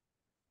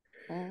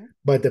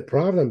 But the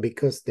problem,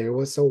 because there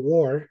was a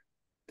war,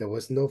 there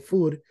was no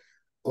food,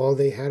 all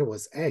they had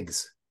was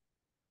eggs.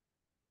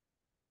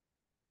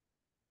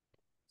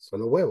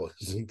 Solo huevos.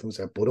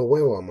 Entonces, a puro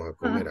huevo vamos a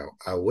comer.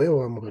 A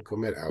huevo vamos a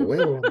comer. A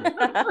huevo.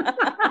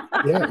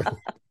 Yeah.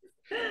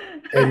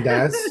 And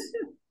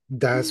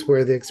that's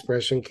where the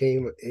expression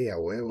came. Hey, a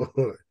huevo.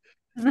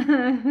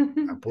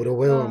 A puro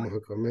huevo vamos a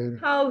comer.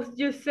 How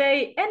you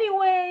say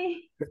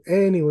anyway?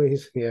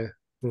 Anyways, yeah.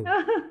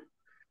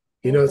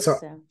 You know, so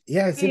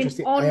yeah, it's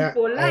interesting. In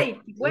polite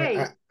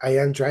way. I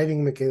am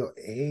driving, me quedo,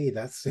 hey,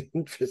 that's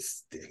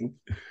interesting.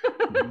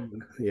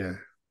 Yeah.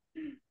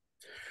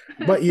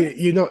 But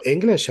you know,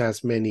 English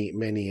has many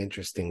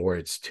interesting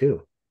words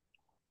too.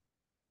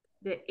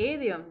 The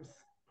idioms.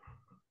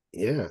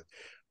 Yeah.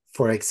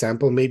 For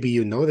example, maybe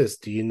you know this.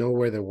 Do you know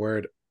where the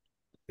word,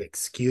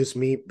 excuse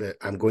me, but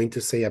I'm going to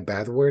say a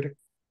bad word,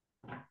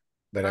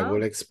 but I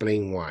will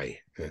explain why.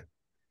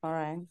 All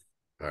right.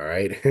 All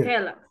right.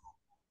 Tell us.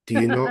 Do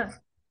you know,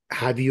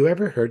 have you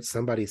ever heard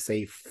somebody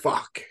say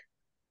fuck?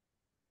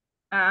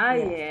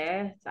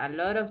 Yes, a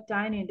lot of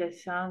time in the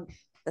songs.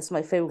 That's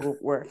my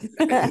favorite word.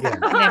 Yeah.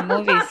 The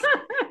movies.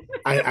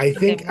 I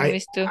think The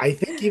movies too. I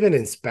think even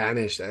in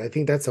Spanish, I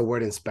think that's a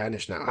word in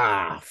Spanish now.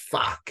 Ah,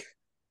 fuck.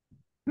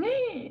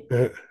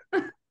 It's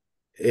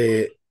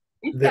a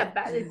The,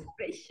 bad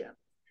expression.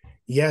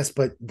 yes,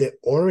 but the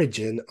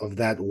origin of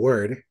that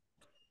word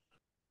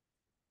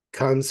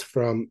comes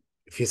from,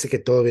 fíjese que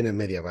todo viene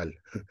medieval,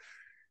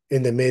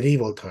 in the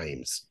medieval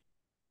times.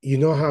 You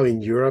know how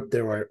in Europe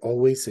they were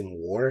always in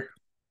war?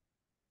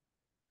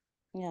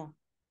 Yeah.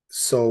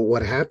 So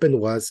what happened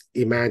was,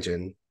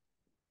 imagine,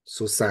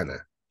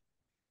 Susana,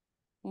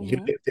 you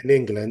lived in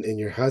England and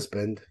your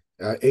husband,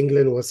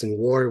 England was in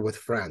war with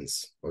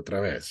France,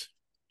 otra vez.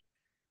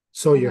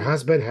 So your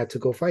husband had to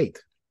go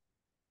fight.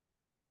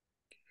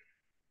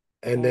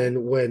 And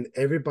then when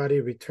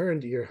everybody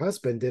returned, your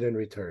husband didn't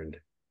return.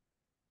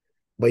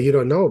 But you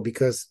don't know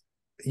because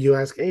you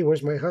ask, hey,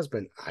 where's my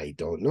husband? I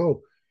don't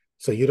know.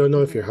 So you don't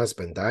know if your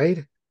husband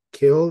died,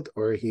 killed,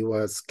 or he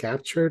was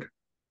captured,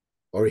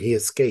 or he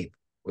escaped.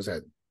 Was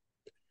that?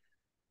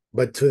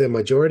 But to the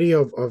majority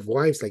of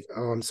wives, like,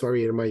 oh, I'm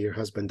sorry, Irma, your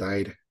husband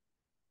died.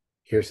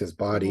 Here's his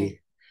body.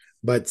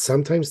 But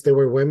sometimes there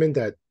were women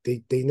that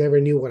they never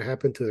knew what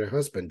happened to their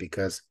husband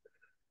because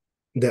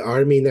the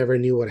army never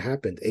knew what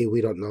happened. Hey,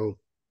 we don't know.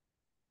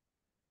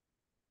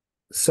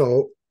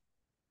 So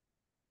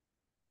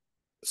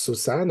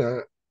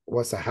Susana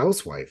was a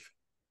housewife.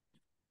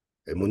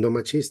 El mundo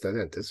machista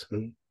de antes.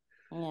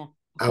 Yeah.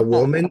 A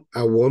woman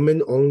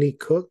only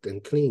cooked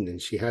and cleaned,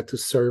 and she had to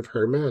serve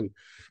her man.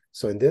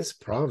 So in this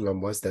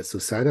problem was that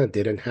Susana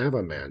didn't have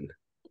a man,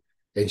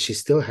 and she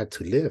still had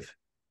to live.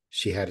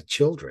 She had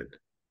children.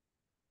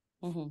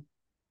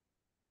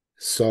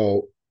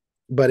 So,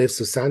 but if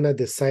Susana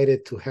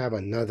decided to have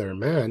another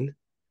man,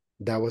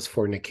 that was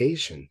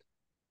fornication.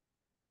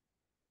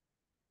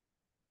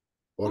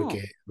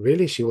 Porque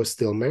really she was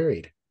still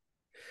married.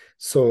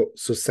 So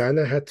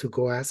Susana had to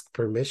go ask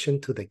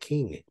permission to the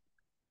king.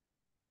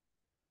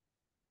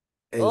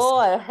 And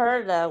I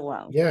heard that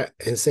one. Yeah,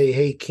 and say,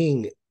 hey,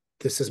 king,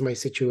 this is my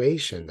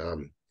situation.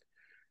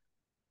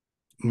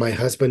 My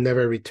husband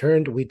never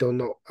returned. We don't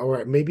know.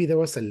 Or maybe there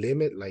was a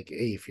limit, like,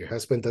 hey, if your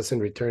husband doesn't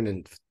return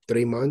in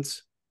 3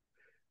 months.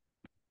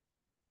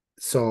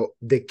 So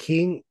the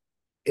king,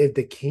 if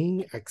the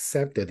king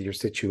accepted your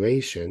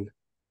situation,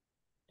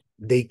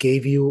 they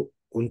gave you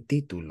un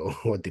título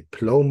or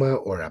diploma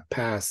or a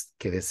pass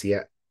que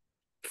decía,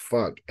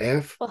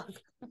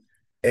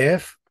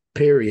 F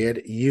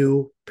period,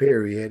 U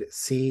period,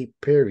 C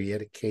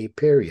period, K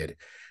period.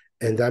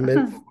 And that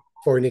meant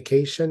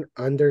fornication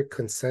under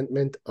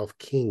consentment of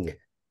king.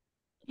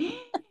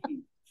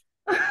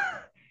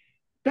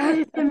 That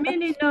is the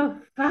meaning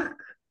of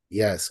fuck.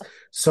 Yes.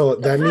 So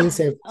that means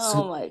if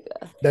oh my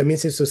God. That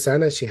means if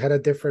Susana, she had a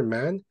different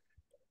man,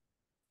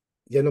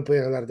 ya no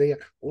podían hablar de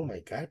ella. Oh my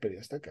God, pero ya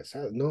está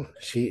casada. No,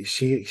 she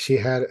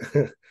had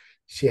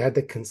she had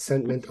the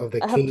consentment of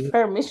the king.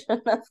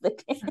 Permission of the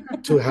king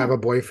to have a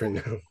boyfriend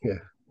now. Yeah.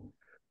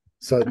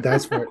 So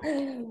that's where.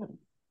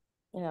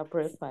 Yeah,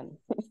 pretty funny.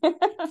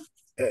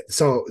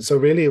 So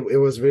really, it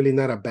was really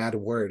not a bad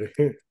word.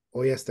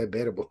 Hoy está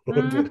verbo.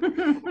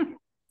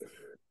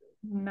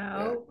 No.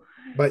 Yeah.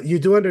 But you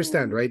do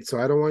understand, right? So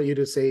I don't want you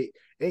to say,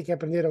 hey, que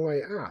aprendieron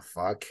hoy? Ah,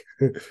 fuck.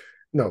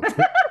 No.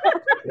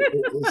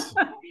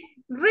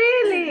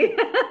 Really?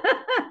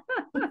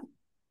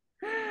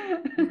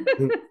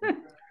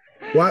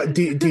 Well,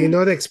 do you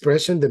know the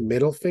expression, the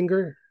middle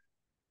finger?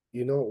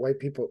 You know, white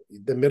people,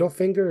 the middle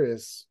finger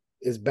is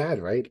bad,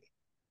 right?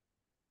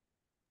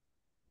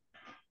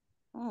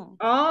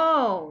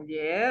 Oh,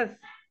 yes.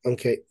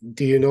 Okay.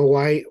 Do you know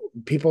why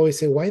people always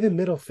say, why the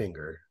middle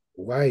finger?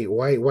 Why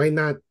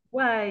not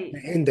Why?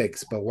 the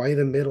index, but why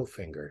the middle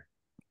finger?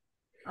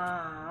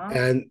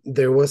 And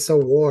there was a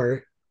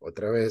war,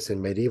 otra vez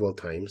in medieval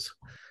times,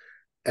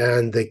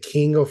 and the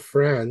king of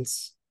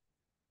France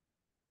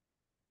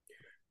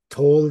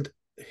told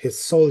his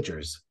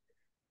soldiers,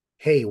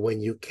 hey, when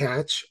you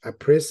catch a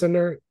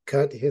prisoner,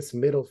 cut his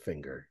middle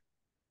finger.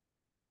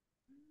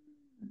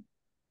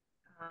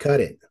 Cut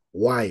it.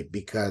 Why?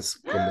 Because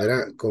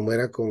como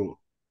era con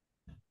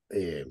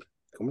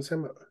 ¿cómo se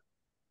llama?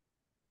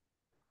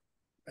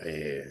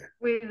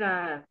 With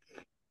a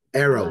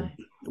Arrow.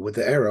 With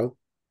the arrow.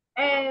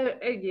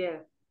 Yeah.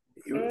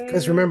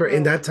 Because remember,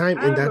 in that time,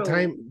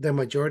 the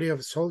majority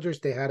of soldiers,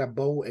 they had a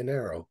bow and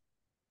arrow.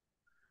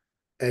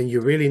 And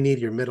you really need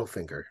your middle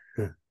finger.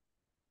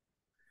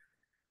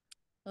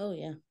 Oh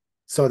yeah.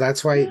 So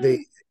that's why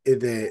the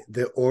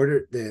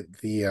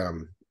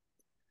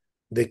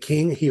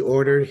king, he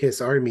ordered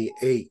his army,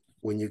 hey,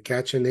 when you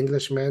catch an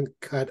Englishman,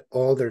 cut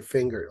all their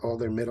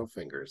middle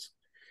fingers.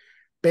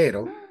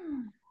 Pero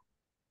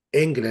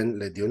England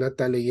le dio una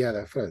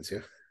taleada a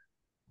Francia.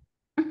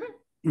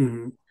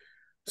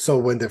 So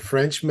when the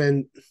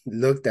Frenchmen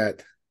looked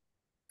at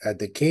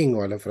the king,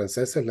 o a los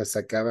franceses le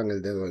sacaban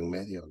el dedo en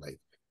medio, like,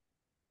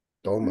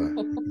 toma.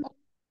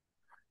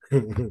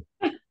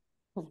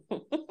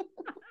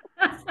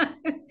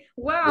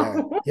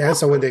 Wow. Yeah.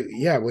 So when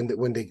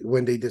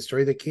they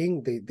destroyed the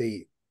king,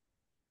 they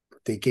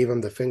gave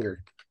him the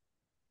finger.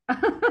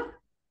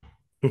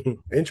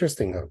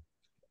 Interesting, huh?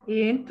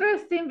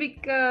 Interesting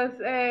because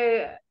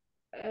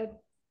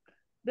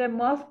the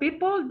most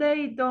people,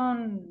 they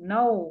don't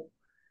know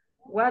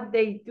what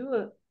they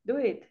do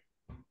it.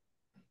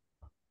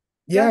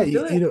 Yeah,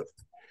 Just do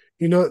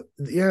it.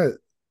 yeah,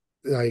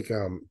 like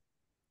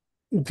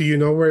do you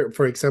know where,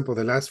 for example,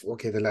 the last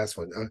one,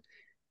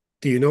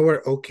 do you know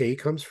where okay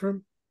comes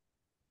from?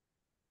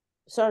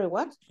 Sorry,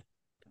 what?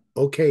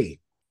 Okay.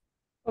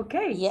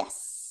 Okay.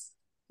 Yes.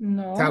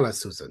 No. Tell us,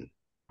 Susan.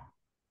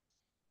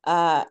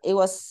 It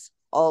was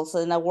also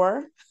in a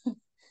war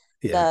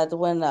Yeah. that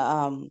when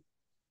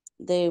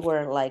they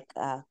were like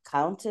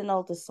counting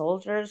all the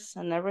soldiers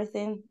and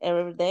everything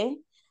every day.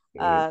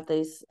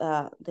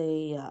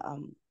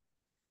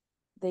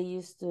 They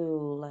used to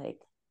like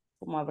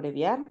como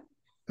abreviar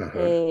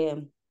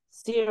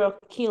zero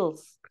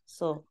kills,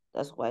 so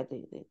that's why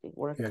the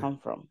word come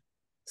from.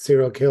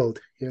 Zero killed,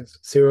 yes,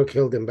 zero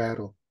killed in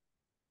battle.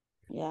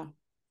 Yeah.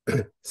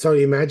 So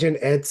imagine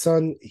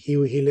Edson, he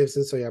lives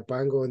in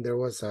Soyapango, and there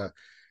was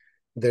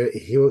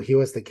he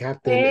was the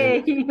captain.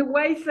 Hey,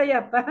 why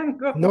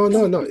Soyapango? No,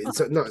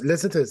 so, no,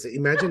 listen to this.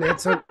 Imagine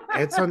Edson,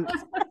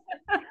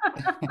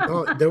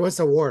 no, there was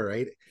a war,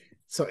 right?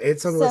 So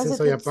Edson was in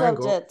Sensitive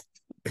Soyapango. subject.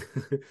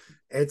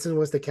 Edson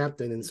was the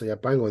captain in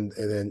Soyapango, and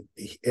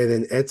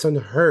then Edson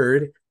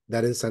heard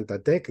that in Santa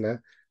Tecla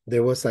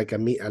there was like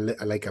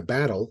a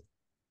battle.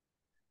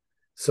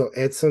 So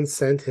Edson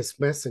sent his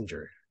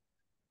messenger.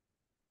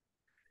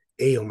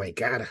 Hey, oh my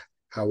God,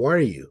 how are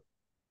you?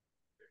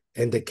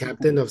 And the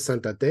captain of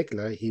Santa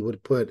Tecla, he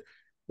would put,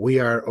 we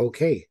are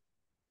okay.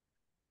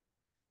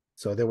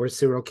 So there were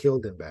zero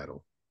killed in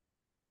battle.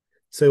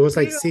 So it was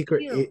like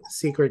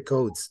secret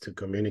codes to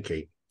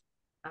communicate.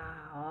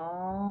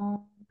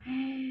 Oh,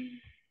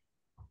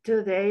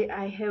 today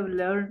I have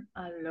learned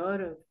a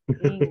lot of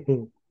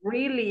things.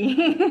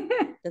 Really.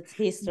 That's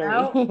history.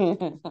 Now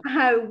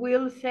I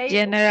will say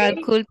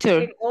general culture.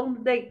 with all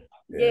the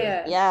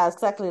yeah,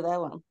 exactly that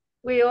one.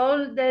 With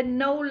all the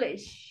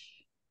knowledge.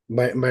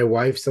 My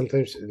wife,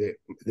 sometimes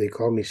they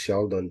call me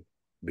Sheldon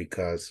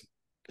because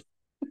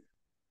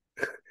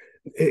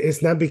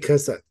it's not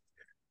because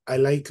I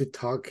like to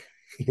talk.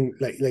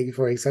 Like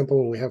for example,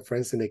 when we have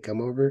friends and they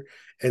come over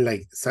and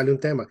like sale un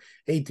tema,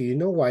 hey, do you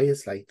know why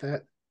it's like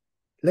that?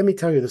 Let me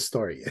tell you the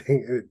story.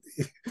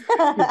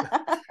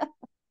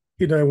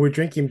 We're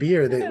drinking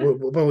beer.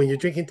 But when you're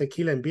drinking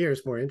tequila and beer,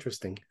 it's more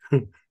interesting.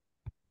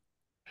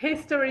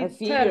 History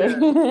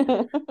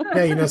teller.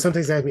 Yeah,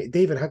 sometimes they ask me,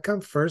 David, how come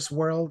first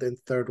world and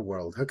third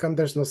world? How come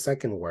there's no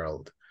second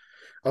world?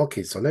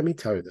 Okay, so let me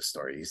tell you the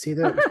story. You see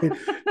that?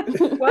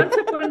 Once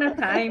upon a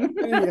time.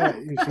 Yeah,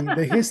 you see,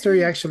 the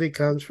history actually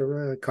comes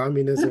from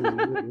communism.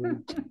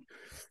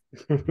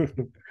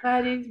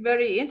 That is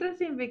very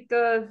interesting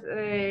because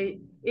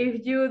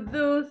if you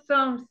do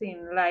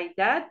something like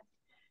that,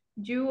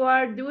 you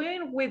are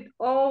doing with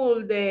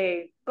all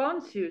the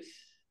conscious.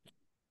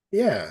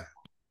 Yeah.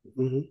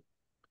 Mm-hmm.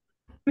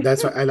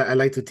 That's why I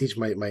like to teach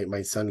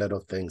my son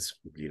little things,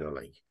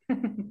 like.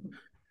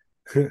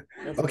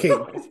 Okay.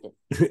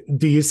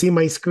 Do you see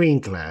my screen,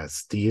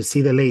 class? Do you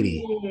see the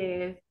lady?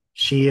 Yes.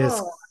 She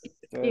is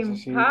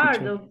in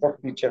part of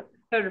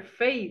her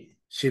face.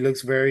 She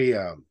looks very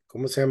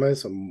 ¿cómo se llama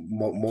eso?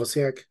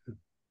 Mosaic.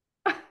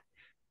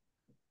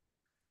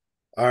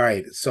 All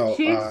right, so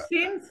she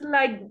seems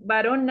like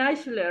Baron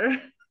Nashler.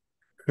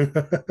 Do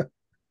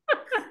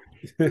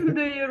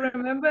you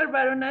remember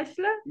Baron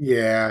Nashler?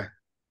 Yeah.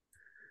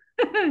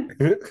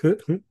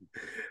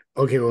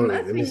 Okay, well,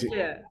 Messenger. let me see.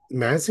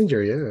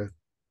 Messenger, yeah.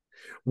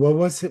 What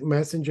was it?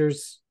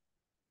 Messenger's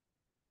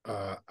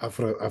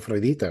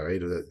Afrodita,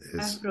 right?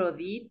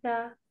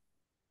 Afrodita,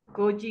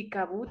 Koji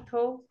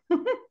Kabuto.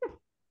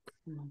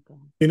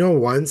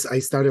 Once I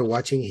started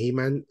watching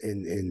He-Man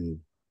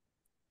in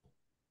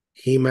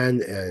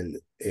He-Man and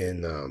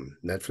in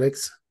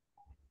Netflix,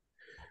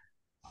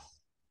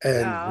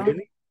 and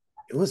really,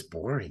 it was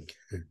boring.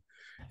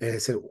 And I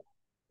said,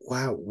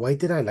 wow, why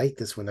did I like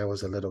this when I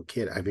was a little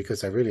kid?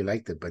 Because I really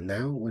liked it, but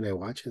now when I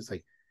watch it, it's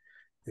like,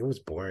 it was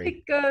boring.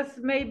 Because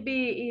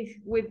maybe it's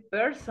with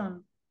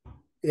person.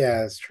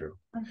 Yeah, that's true.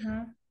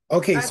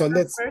 Okay, so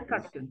let's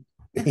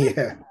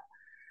yeah.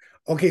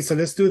 Okay, so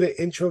let's do the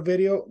intro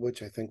video,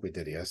 which I think we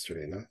did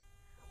yesterday, no?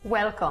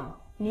 Welcome.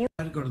 I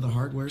had to go to the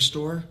hardware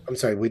store. I'm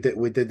sorry, we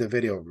did the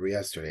video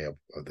yesterday of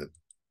the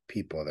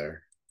people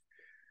there.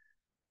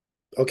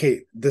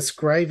 Okay,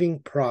 describing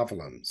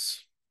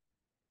problems.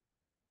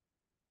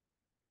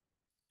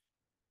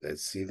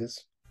 Let's see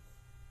this.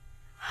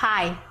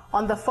 Hi,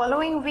 on the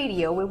following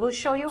video, we will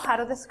show you how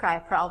to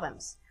describe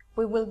problems.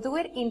 We will do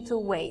it in two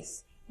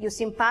ways,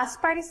 using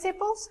past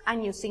participles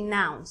and using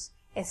nouns.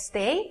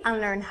 Stay and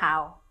learn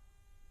how.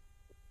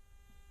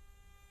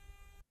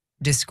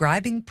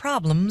 Describing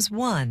problems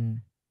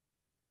 1.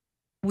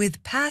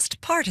 With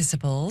past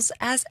participles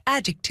as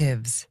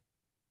adjectives.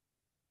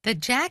 The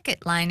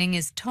jacket lining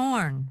is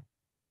torn.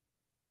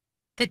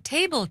 The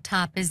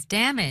tabletop is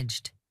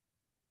damaged.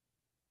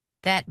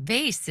 That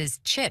vase is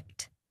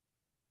chipped.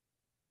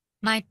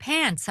 My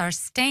pants are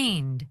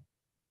stained.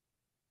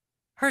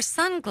 Her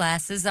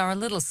sunglasses are a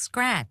little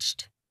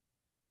scratched.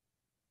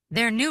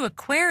 Their new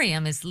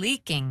aquarium is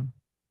leaking.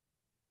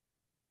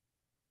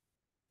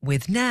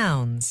 With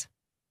nouns.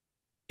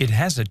 It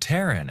has a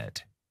tear in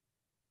it.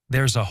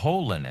 There's a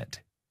hole in it.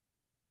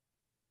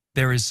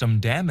 There is some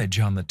damage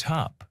on the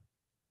top.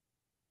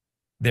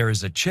 There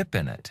is a chip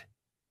in it.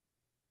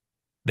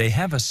 They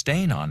have a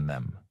stain on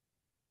them.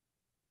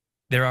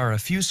 There are a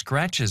few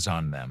scratches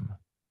on them.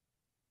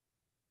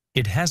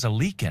 It has a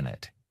leak in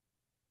it.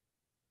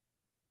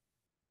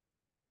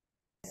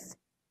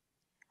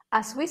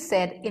 As we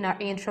said in our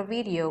intro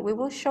video, we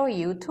will show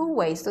you 2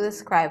 ways to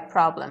describe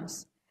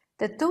problems.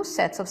 The 2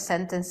 sets of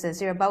sentences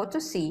you're about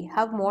to see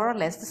have more or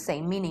less the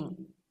same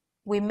meaning.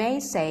 We may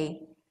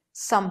say,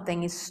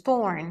 something is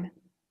torn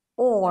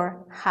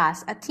or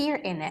has a tear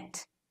in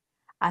it.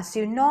 As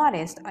you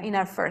noticed in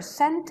our first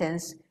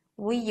sentence,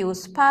 we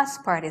use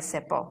past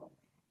participle,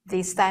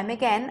 this time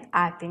again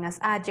acting as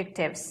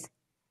adjectives.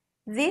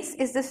 This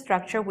is the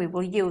structure we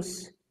will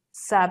use: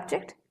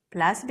 subject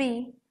plus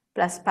be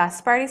plus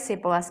past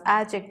participle as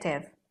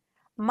adjective.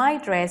 My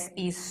dress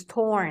is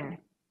torn.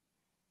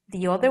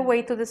 The other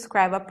way to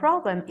describe a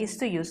problem is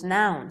to use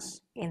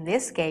nouns. In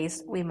this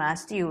case, we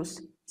must use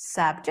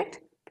subject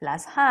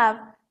plus have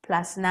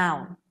plus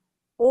noun,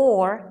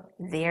 or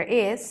there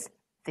is,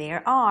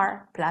 there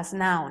are plus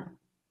noun.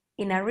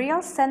 In a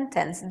real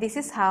sentence, this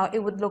is how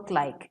it would look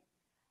like.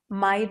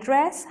 My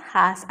dress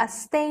has a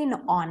stain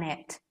on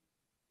it.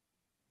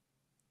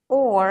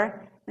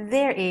 Or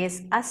there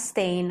is a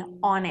stain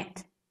on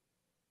it.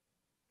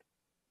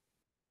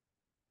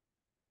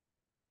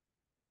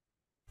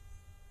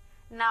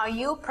 Now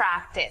you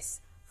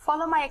practice.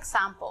 Follow my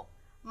example.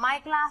 My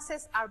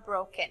glasses are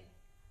broken.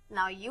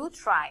 Now you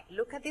try.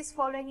 Look at these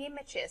following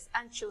images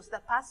and choose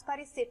the past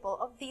participle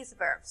of these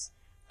verbs.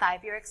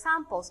 Type your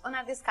examples on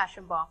our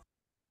discussion box.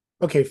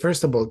 Okay,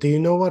 first of all, do you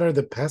know what are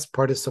the past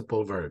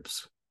participle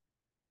verbs?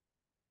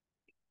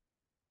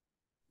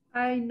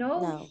 I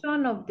know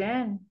some of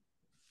them.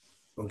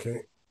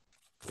 Okay.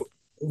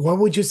 What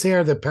would you say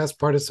are the past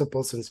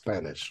participles in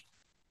Spanish?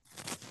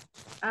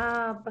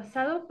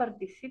 Pasado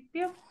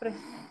participio,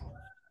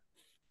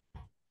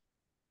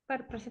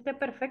 presente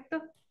perfecto.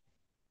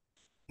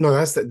 No,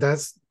 that's the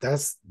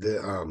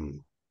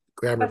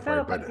grammar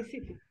Pasado part, but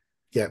participio.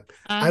 yeah,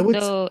 I would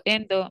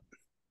Endo.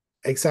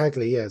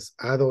 exactly, yes.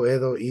 Ado,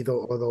 edo,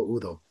 ido, odo,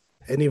 udo.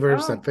 Any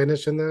verbs that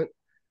finish in that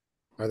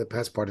are the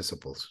past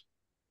participles.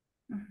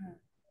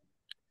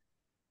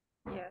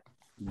 Yeah.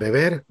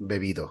 Beber,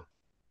 bebido.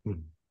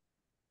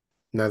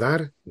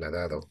 Nadar,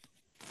 nadado.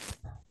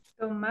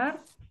 Tomar,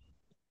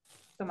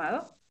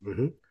 tomado.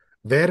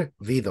 Ver,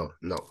 vido.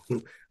 No.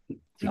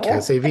 You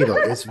can't say vido,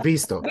 it's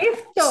visto.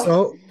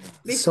 Visto.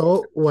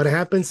 So what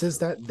happens is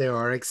that there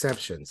are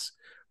exceptions,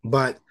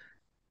 but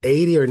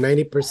 80 or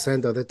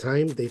 90% of the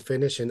time they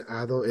finish in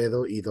ado,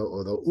 edo, ido,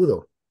 odo,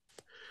 udo.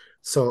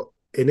 So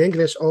in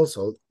English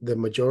also, the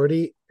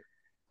majority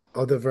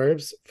of the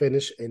verbs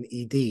finish in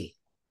ed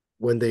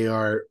when they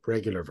are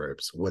regular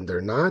verbs. When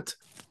they're not,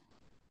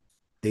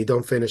 they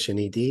don't finish in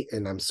ed,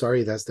 and I'm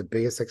sorry, that's the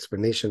biggest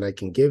explanation I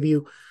can give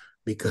you,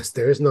 because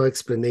there is no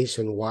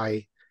explanation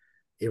why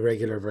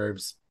irregular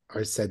verbs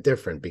are said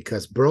different,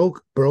 because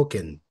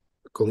broken,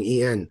 con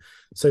en.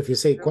 So if you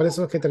say, ¿cuáles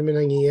son los que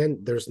terminan en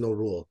en? There's no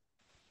rule.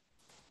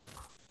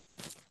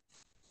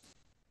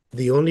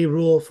 The only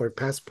rule for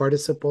past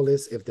participle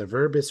is if the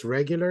verb is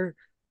regular.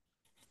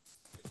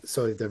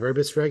 So if the verb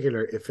is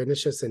regular, it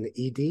finishes in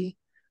ed,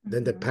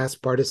 then the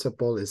past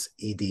participle is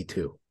ed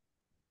too.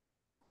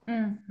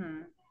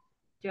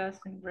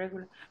 Just in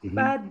regular.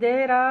 But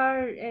there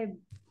are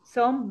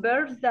some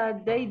verbs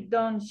that they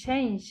don't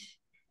change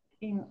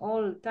in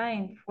all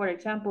time. For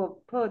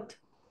example, put.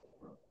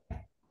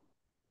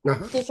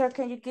 Teacher,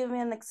 can you give me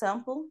an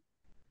example?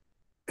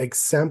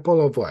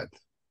 Example of what?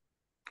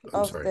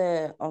 I'm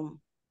sorry.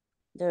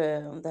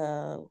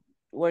 The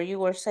where you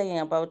were saying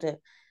about the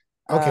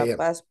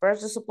past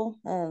participle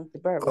and the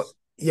verbs.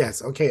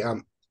 Yes, okay.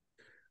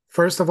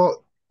 First of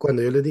all,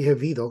 cuando yo le dije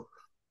vido,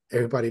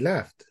 everybody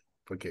laughed,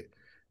 porque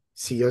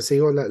si yo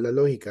sigo la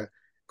lógica,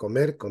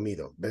 comer,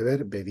 comido,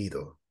 beber,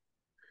 bebido,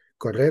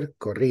 correr,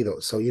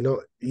 corrido. So, you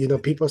know,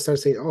 people start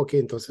saying, oh,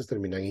 okay, entonces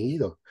terminan en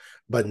ido.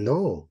 But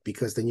no,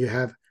 because then you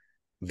have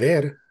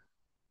ver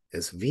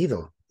es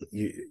vido.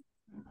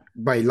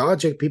 By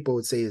logic, people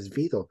would say it's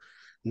vido.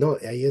 No,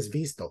 ahí es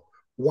visto.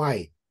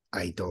 Why?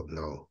 I don't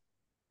know.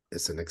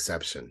 It's an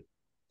exception.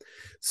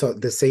 So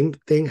the same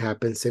thing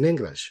happens in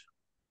English.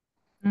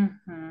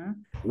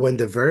 When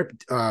the verb,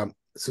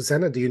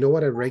 Susana, do you know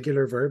what a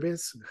regular verb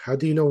is? How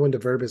do you know when the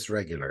verb is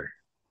regular?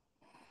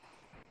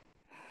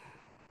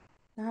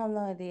 I have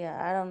no idea.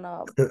 I don't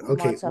know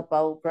Okay. much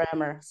about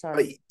grammar.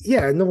 Sorry.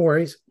 Yeah, no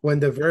worries.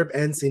 When the verb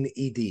ends in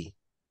ed.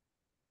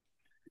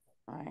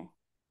 All right.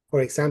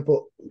 For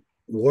example,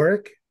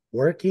 work,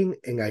 working,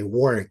 and I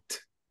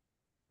worked.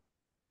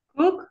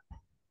 Cook.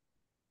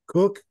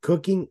 Cook,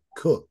 cooking,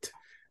 cooked.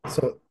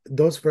 So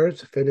those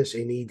verbs finish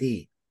in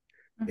ed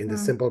in the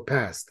simple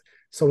past.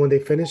 So when they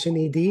finish in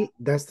ed,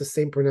 that's the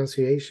same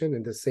pronunciation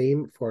and the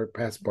same for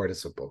past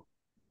participle.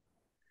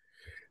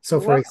 So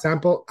for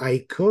example,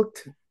 I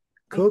cooked.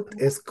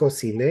 Cooked is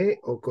cociné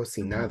o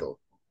cocinado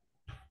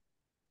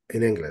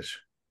in English.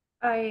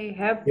 I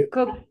have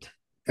cooked.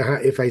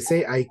 If I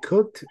say I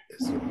cooked,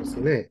 es yo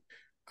cociné.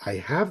 I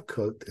have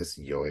cooked is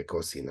yo he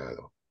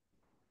cocinado.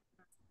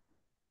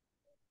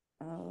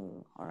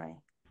 Oh, all right.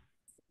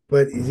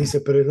 But dice,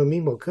 pero es lo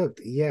mismo,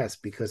 cooked. Yes,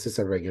 because it's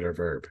a regular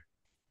verb.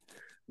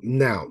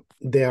 Now,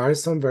 there are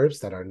some verbs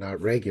that are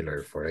not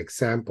regular. For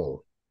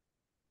example,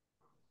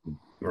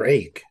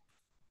 break.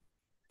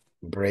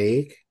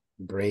 Break,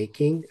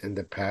 breaking, and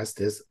the past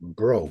is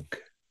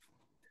broke.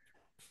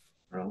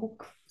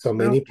 Broke. So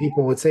many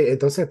people would say,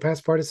 entonces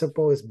past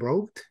participle is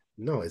broke?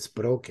 No, it's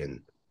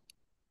broken.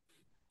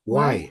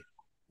 Why?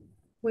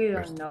 We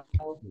don't know.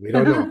 We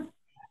don't know.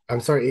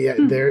 I'm sorry. Yeah,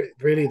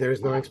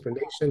 there's no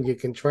explanation. You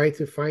can try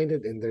to find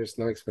it and there's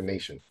no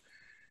explanation.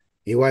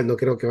 Igual no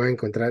creo que va a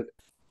encontrar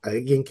a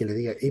alguien que le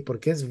diga, ¿y por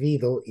qué es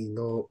vido y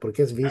no, por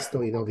qué es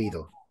visto y no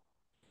vido?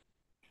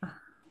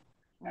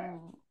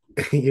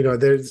 You know,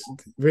 there's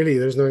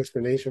no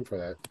explanation for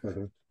that.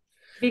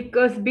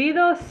 Because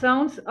vido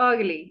sounds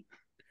ugly.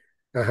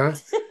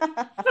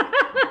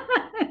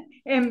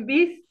 And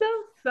visto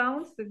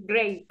sounds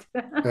great.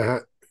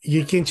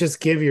 You can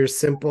just give your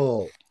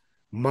simple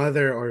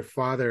mother or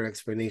father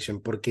explanation.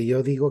 Porque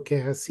yo digo que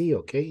es así,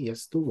 okay? Ya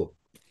estuvo.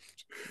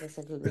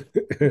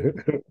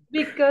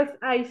 Because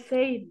I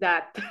say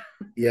that.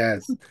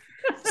 Yes.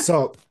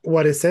 So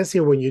what it says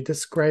here, when you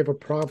describe a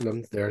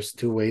problem, there's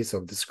two ways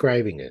of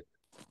describing it.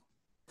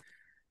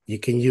 You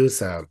can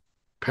use a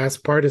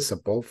past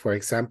participle. For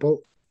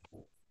example,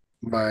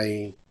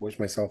 where's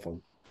my cell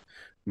phone?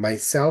 My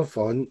cell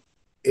phone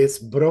is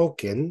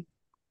broken.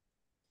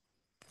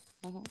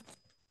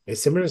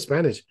 It's similar in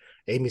Spanish.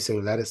 Hey, mi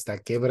celular está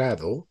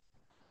quebrado.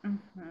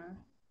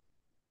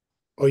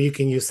 Or you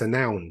can use a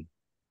noun.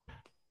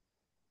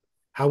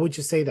 How would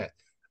you say that?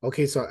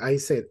 Okay, so I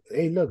said,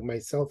 hey, look, my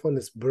cell phone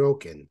is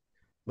broken.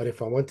 But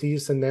if I want to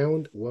use a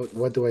noun,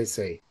 what do I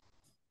say?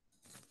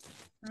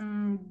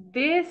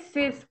 This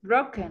is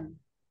broken.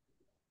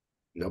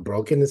 No,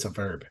 broken is a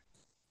verb.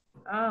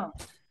 Oh.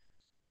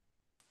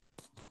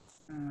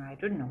 I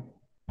don't know.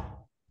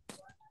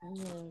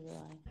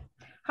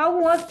 How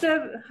was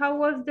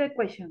the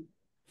question?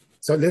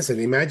 So listen,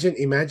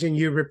 imagine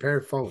you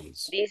repair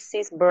phones. This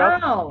is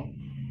broken. Oh.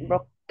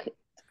 Broken.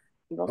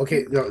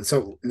 Okay, no,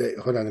 so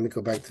hold on, let me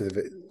go back to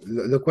the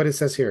look what it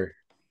says here.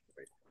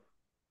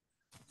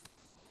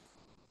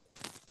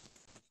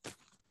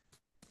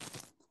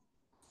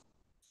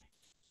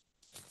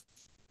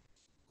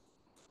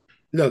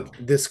 Look,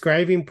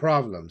 describing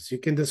problems. You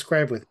can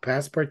describe with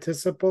past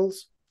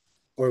participles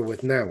or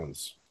with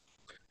nouns.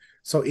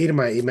 So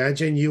Irma,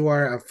 imagine you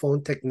are a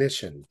phone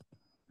technician.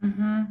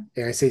 And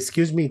I say,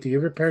 excuse me, do you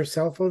repair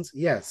cell phones?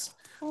 Yes.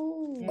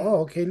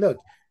 Oh, okay, look.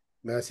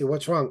 Now I say,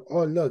 what's wrong?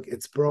 Oh, look,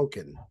 it's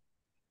broken.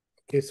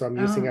 Okay, so I'm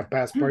using a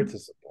past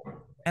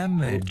participle.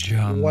 Image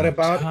on What the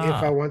about top.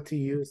 if I want to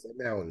use a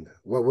noun?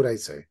 What would I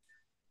say?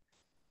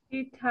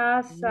 It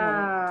has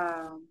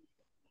a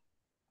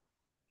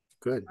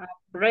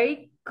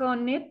break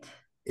on it.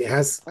 It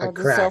has a The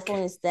crack. cell phone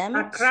is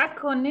damaged? A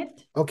crack on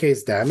it. Okay,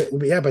 it's damaged.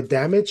 Yeah, but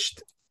damage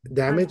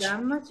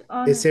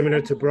on, is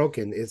similar to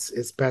broken.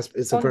 It's past.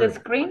 It's a on verb. the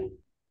screen.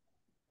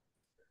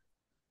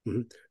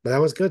 But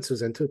that was good,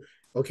 Susan, too.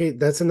 Okay,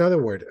 that's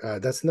another word.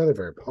 That's another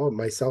verb. Oh,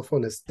 my cell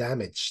phone is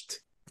damaged.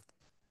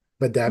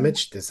 But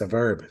damaged is a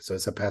verb, so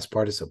it's a past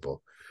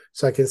participle.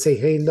 So I can say,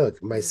 hey,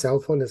 look, my cell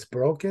phone is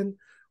broken,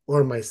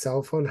 or my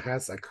cell phone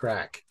has a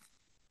crack.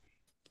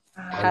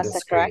 Has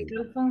a crack?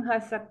 Cell phone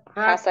has a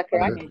crack. Has a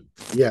crack?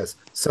 Yes,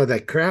 so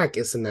that crack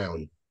is a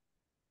noun.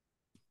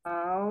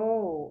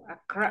 Oh, a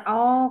crack.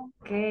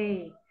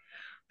 Okay.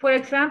 For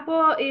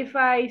example, if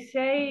I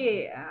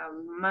say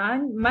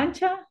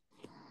mancha,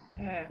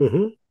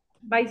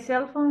 my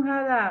cell phone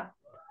had a,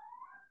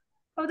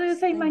 how do you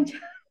say mancha?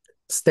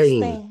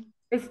 Stain.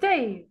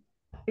 Stain.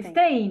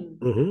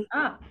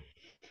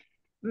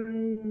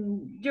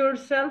 Your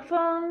cell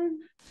phone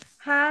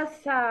has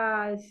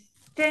a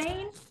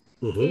stain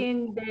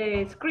in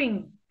the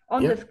screen,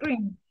 on the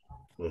screen.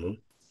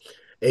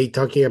 Hey,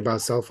 talking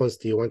about cell phones,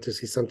 do you want to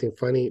see something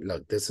funny?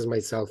 Look, this is my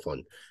cell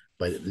phone,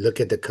 but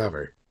look at the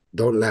cover.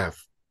 Don't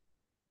laugh.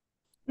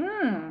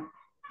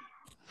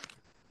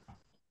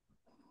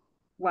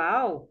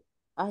 Wow.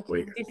 I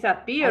can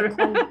disappear.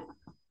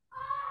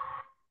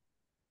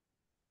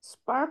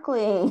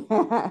 Sparkling.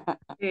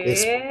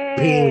 It's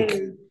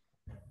pink.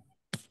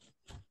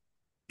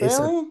 It's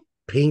Really? a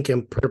pink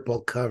and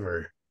purple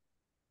cover.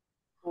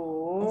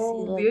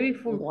 Oh, like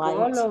beautiful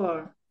white.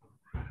 color.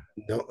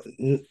 No,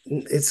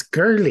 it's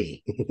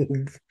girly.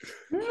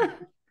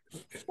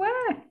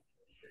 What?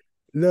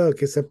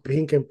 Look, it's a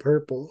pink and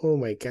purple. Oh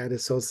my God,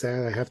 it's so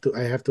sad. I have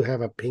to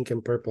have a pink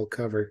and purple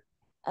cover.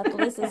 At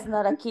least it's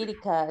not a kitty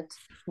cat.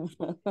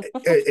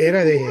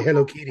 Era de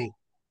Hello Kitty.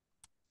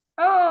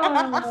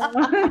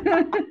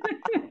 Oh.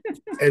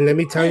 And let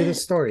me tell you the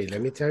story.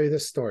 Let me tell you the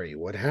story.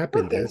 What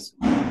happened is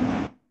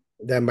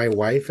that my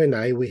wife and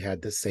I, we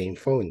had the same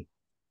phone.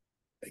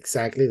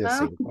 Exactly the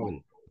same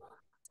phone.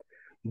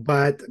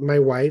 But my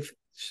wife,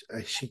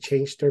 she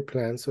changed her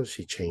plan, so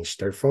she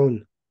changed her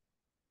phone.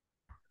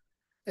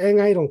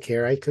 And I don't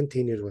care. I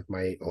continued with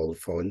my old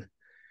phone.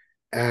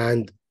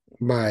 And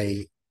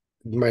my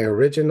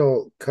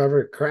original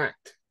cover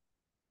cracked.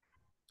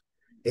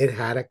 It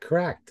had a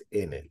crack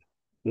in it.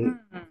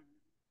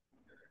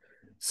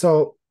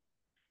 So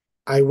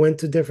I went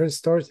to different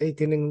stores. Hey,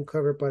 tienen un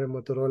cover para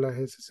Motorola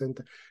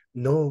G60.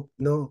 No.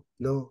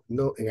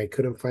 And I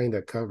couldn't find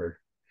a cover.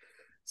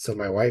 So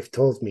my wife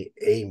told me,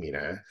 hey,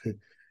 mira,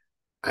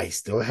 I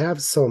still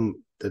have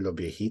some de los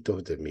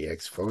viejitos de mi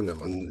ex phone.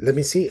 Let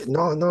me see.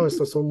 No,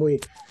 estos son muy,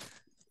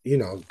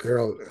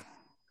 girl.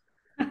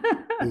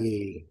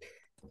 Y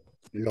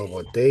lo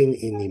boté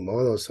y ni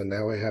modo. So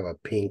now I have a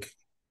pink.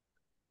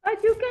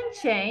 But you can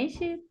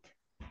change it.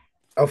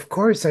 Of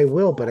course I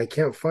will, but I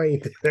can't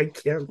find it. I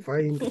can't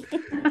find it.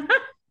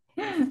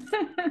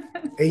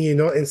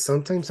 And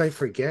sometimes I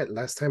forget.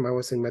 Last time I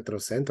was in Metro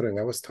Centro and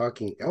I was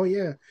talking. Oh,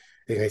 yeah.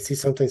 And I see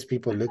sometimes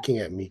people looking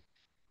at me.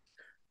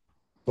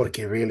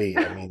 Porque really,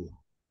 I mean,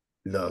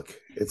 look,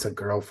 it's a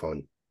girl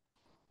phone.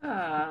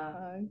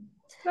 That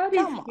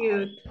is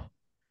cute.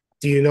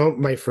 Do you know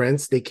my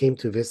friends? They came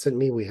to visit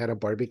me. We had a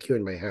barbecue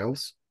in my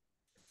house.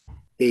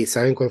 ¿Y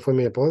saben cuál fue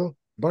mi apodo?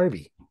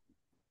 Barbie.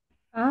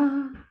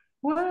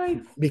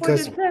 Why?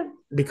 Because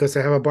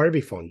I have a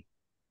Barbie phone.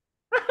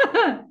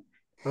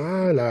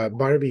 La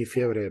Barbie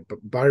fiebre,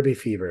 Barbie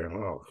fever.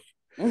 Oh.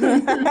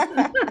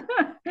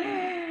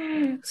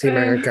 Sí, me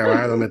han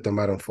acabado, me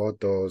tomaron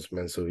fotos,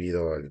 me han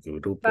subido al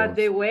grupo. But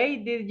the way,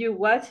 did you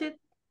watch it?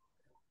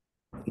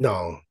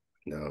 No.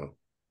 No,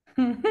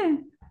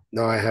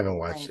 I haven't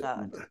watched it.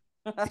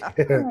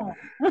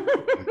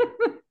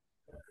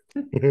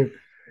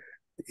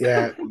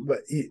 Yeah, but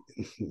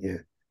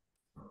yeah.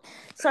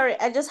 Sorry,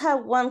 I just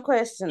have one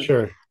question.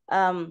 Sure.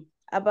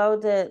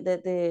 About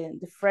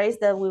the phrase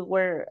that we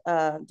were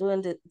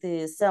doing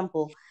the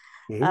sample.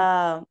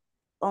 On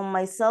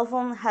my cell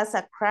phone has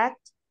a crack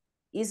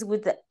is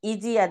with the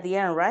ed at the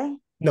end, right?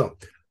 No.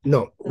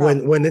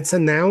 When it's a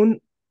noun,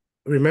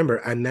 remember,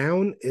 a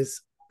noun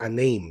is a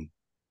name.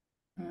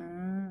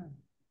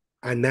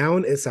 A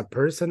noun is a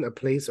person, a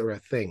place, or a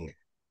thing.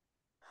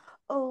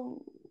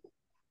 Oh,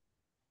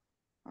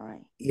 all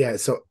right. Yeah,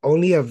 so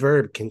only a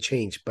verb can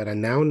change, but a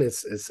noun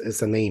is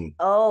a name.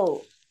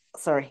 Oh,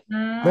 sorry.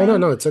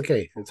 No, it's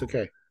okay. It's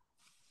okay.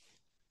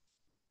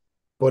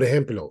 Por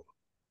ejemplo,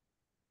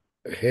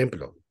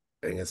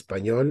 en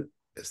español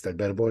está el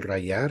verbo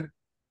rayar.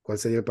 ¿Cuál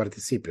sería el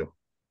participio?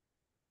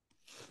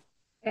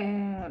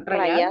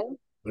 Rayado.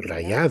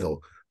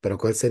 Rayado. Pero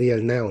 ¿cuál sería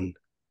el noun?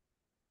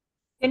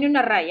 Tiene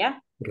una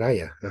raya.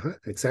 Raya,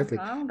 exactly.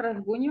 Un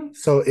rasguño.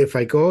 So if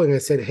I go and I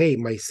said, hey,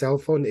 my cell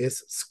phone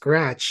is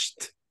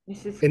scratched.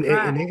 In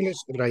English,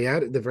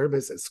 rayar, the verb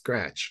is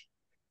scratch.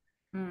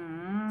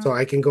 So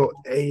I can go,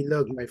 hey,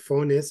 look, my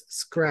phone is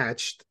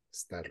scratched.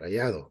 Está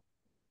rayado.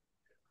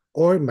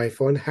 Or my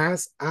phone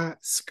has a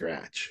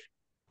scratch.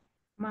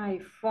 My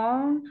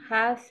phone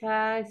has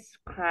a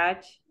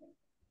scratch.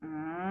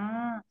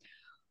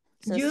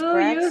 So you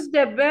scratch? use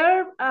the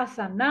verb as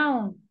a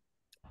noun.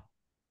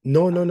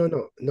 No,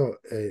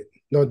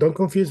 don't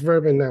confuse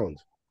verb and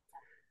nouns.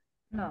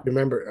 No.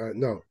 Remember,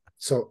 no.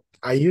 So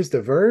I use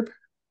the verb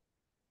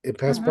in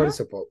past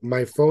participle.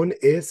 My phone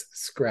is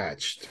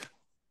scratched.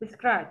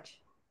 Scratch.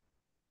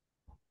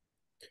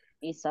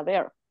 It's a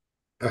verb.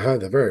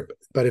 The verb.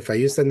 But if I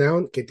use the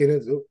noun, ¿qué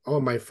tiene? Oh,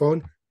 my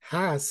phone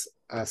has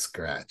a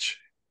scratch.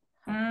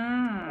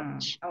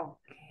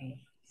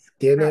 Okay.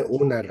 Tiene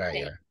una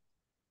raya.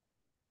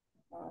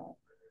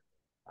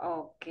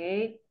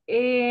 Okay.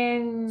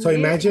 So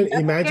imagine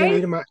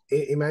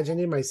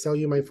if I sell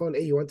you my phone.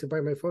 Hey, you want to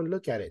buy my phone?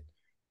 Look at it.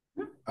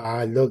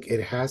 Look,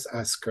 it has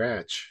a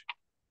scratch.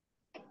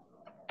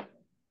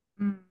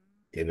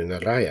 Tiene una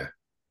raya.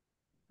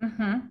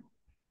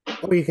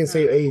 Or you can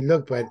say, hey,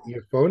 look, but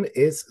your phone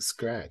is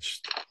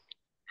scratched.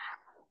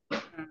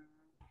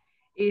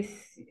 Is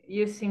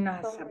using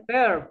as a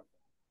verb.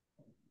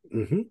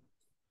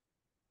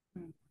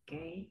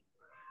 Okay.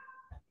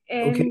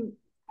 And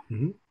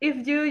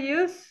if you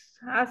use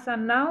as a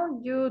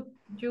noun, you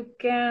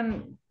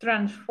can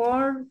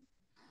transform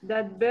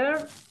that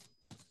verb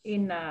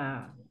in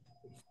a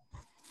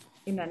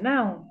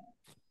noun.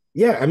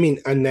 Yeah, I mean,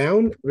 a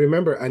noun,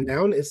 remember, a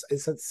noun is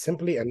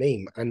simply a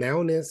name. A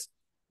noun is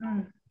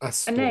a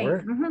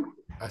store,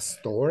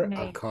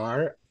 a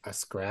car, a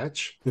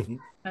scratch.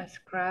 A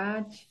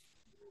scratch,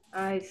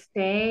 a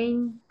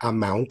stain. A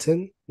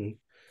mountain.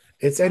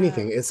 It's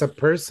anything. It's a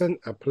person,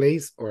 a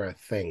place, or a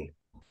thing.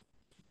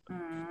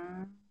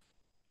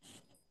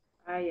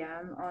 I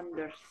am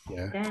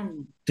understand. Yeah.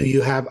 Do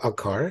you have a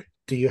car?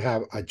 Do you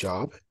have a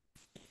job?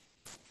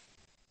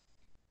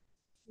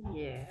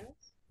 Yes.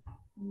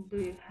 Do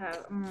you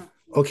have...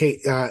 Okay,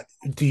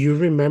 do you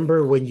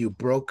remember when you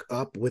broke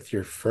up with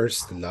your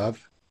first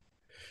love?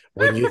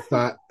 when you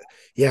thought,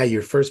 yeah,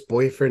 your first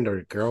boyfriend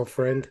or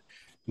girlfriend,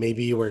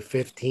 maybe you were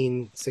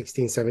 15,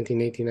 16,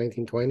 17, 18,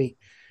 19, 20,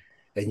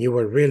 and you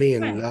were really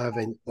in love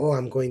and, oh,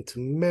 I'm going to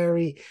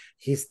marry.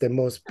 He's the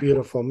most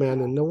beautiful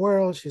man in the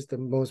world. She's the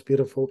most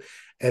beautiful.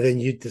 And then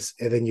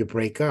you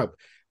break up.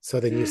 So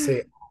then you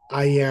say,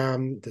 I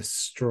am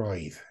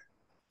destroyed.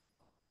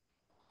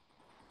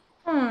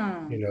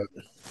 You know,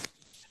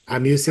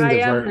 I'm using the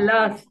verb. I am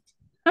lost.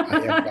 I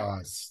am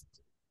lost.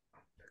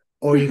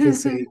 Or you can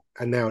say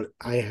a noun.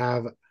 I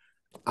have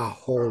a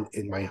hole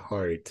in my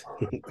heart.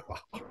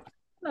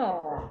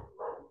 No.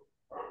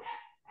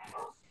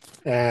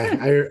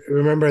 I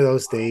remember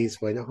those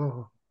days when,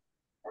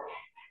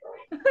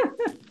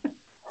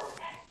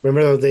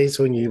 remember those days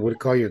when you would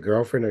call your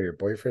girlfriend or your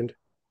boyfriend?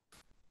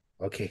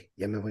 Okay,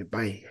 ya me voy,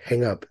 bye.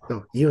 Hang up.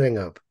 No, you hang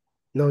up.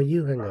 No,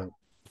 you hang up.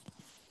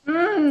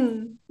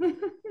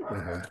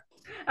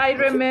 I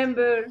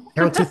remember.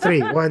 Count to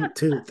 3. 1,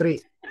 2,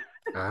 3.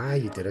 Ah,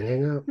 you didn't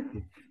hang up.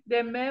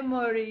 The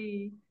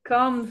memory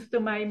comes to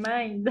my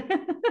mind.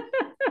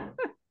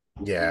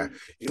 Yeah.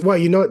 Well,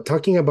 you know,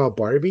 talking about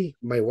Barbie,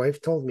 my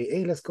wife told me,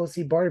 hey, let's go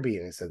see Barbie.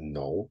 And I said,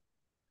 no.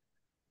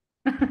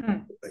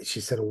 She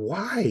said,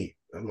 why?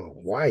 I'm like,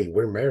 why?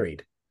 We're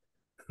married.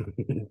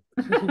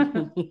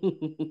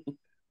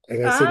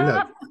 And I said,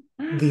 look,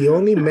 the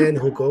only men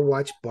who go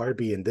watch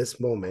Barbie in this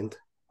moment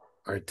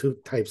are 2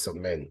 types of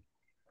men.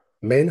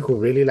 Men who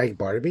really like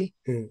Barbie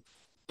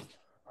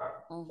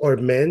or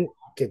men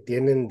que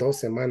tienen 2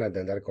 semanas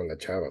de andar con la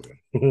chava.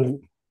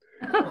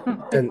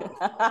 And,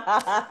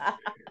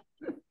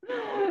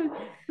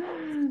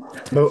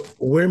 but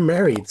we're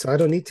married, so I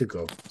don't need to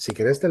go. Si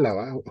quieres te la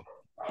bajo.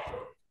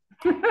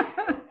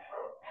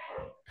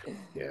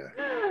 Yeah.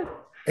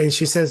 And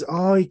she says,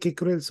 ay, qué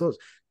cruel sos.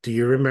 Do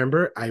you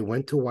remember I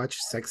went to watch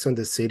Sex on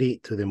the City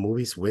to the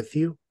movies with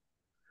you?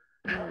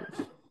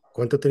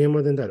 ¿Cuánto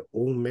teníamos de andar?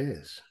 Un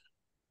mes.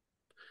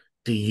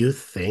 Do you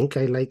think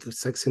I like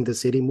Sex in the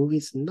City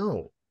movies?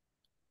 No.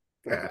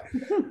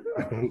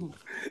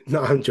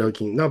 No, I'm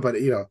joking. No, but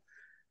you know.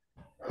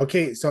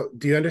 Okay, so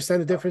do you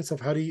understand the difference of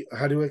how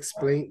to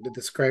explain,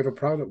 describe a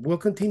problem? We'll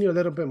continue a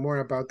little bit more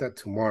about that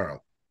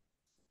tomorrow.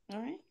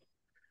 All right.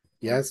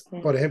 Yes.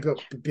 Okay. Por ejemplo,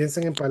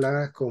 piensen en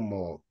palabras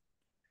como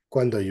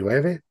cuando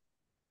llueve.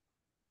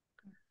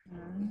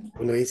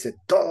 Uno dice,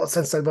 todo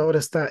San Salvador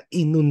está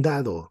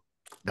inundado.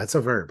 That's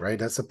a verb, right?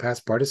 That's a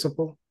past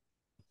participle.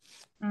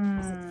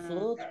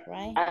 Flood,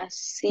 right?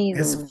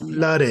 It's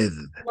flooded.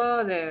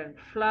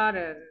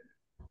 Flooded.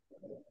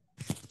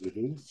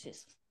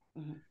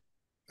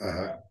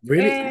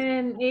 Really?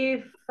 And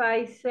if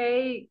I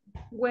say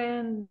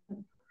when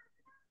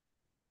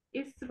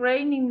it's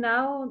raining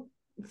now,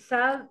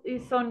 salt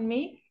is on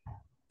me.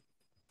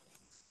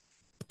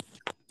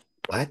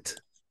 What?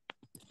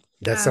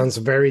 That sounds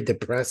very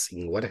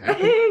depressing. What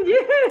happened?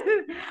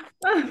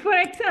 Yeah. For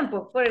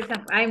example,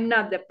 I'm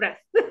not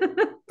depressed.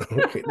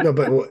 Okay, no,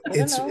 but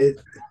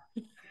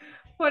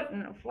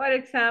For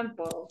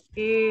example,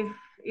 if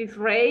it's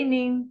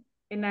raining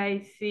and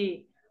I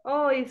see,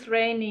 oh, it's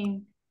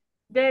raining,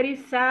 there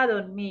is sad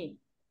on me.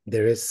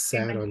 There is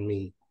sad on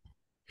me.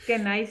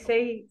 Can I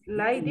say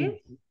like this?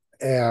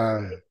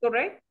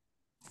 Correct?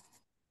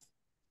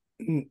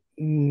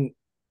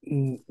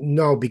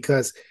 No,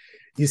 because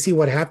you see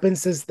what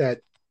happens is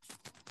that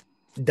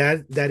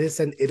is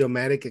an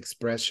idiomatic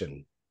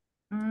expression.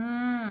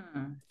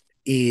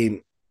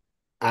 Y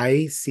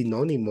hay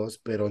sinónimos,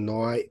 pero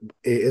no hay,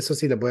 eso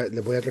sí, le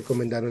voy a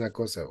recomendar una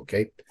cosa, ¿ok?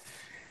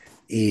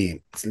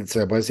 Y se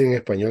la voy a decir en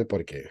español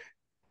porque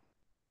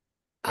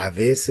a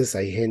veces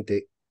hay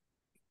gente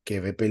que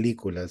ve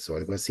películas o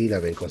algo así, la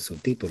ven con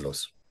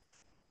subtítulos.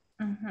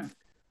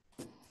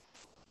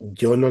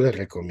 Yo no les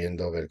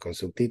recomiendo ver con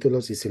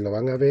subtítulos y si lo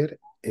van a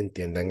ver,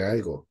 entiendan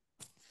algo,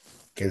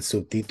 que el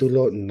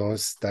subtítulo no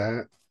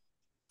está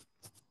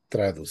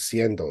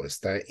traduciendo,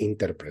 está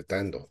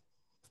interpretando.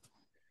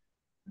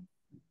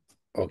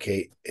 Ok,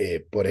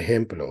 por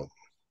ejemplo,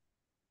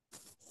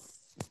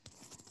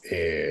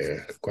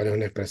 ¿cuál es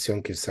una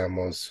expresión que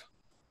usamos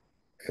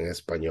en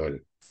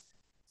español?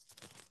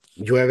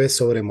 Llueve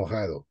sobre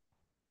mojado.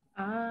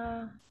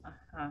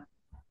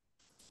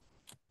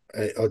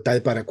 O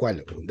tal para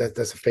cual.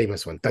 That's a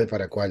famous one. Tal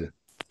para cual.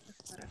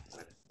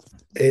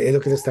 Es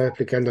lo que le estaba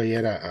explicando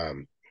ayer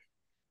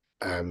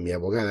a mi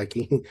abogada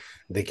aquí,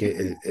 de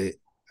que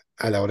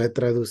a la hora de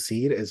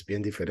traducir es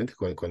bien diferente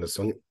cuando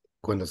son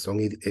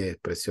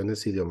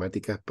expresiones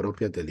idiomáticas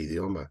propias del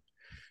idioma.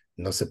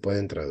 No se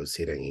pueden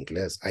traducir en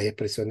inglés. Hay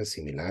expresiones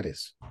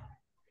similares.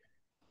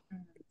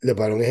 Les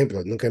voy a dar un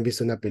ejemplo. Nunca han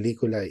visto una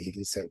película y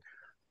dicen,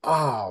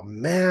 oh,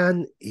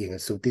 man, y en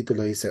el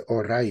subtítulo dice,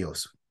 oh,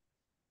 rayos.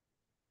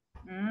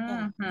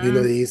 Y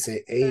uno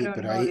dice, hey,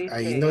 pero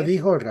ahí no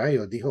dijo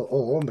rayos, dijo,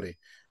 oh, hombre.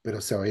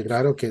 Pero se va a ir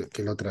raro que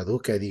lo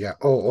traduzca y diga,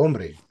 oh,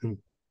 hombre.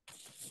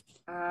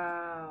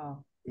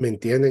 ¿Me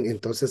entienden?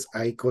 Entonces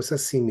hay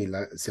cosas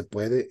similares.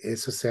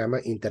 Eso se llama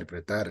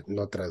interpretar,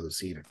 no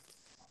traducir.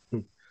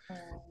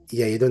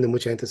 Y ahí es donde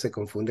mucha gente se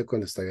confunde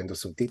cuando está viendo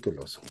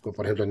subtítulos. Como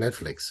por ejemplo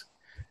Netflix.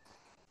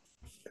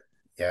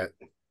 Ya.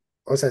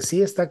 O sea,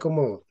 sí está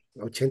como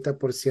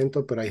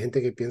 80%, pero hay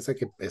gente que piensa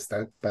que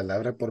está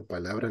palabra por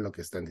palabra lo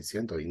que están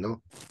diciendo y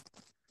no.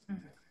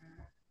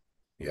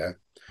 Ya.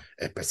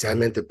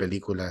 Especialmente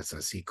películas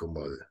así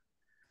como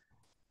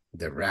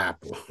de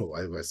rap o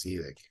algo así.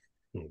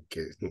 Ujú.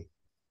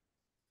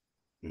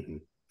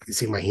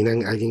 ¿Se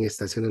imaginan alguien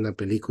está haciendo una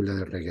película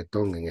de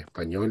reggaetón en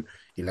español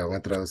y la van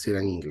a traducir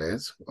en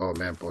inglés? Oh,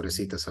 man,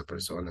 pobrecita esa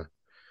persona.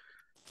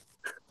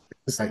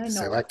 It's like, Ay,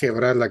 se no. va a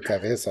quebrar la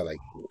cabeza.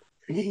 Like,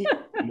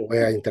 ¿cómo voy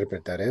a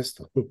interpretar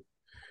esto?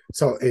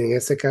 So, en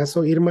ese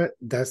caso, Irma,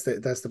 that's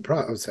the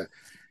problem. O sea,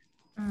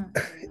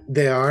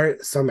 there are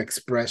some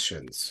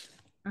expressions,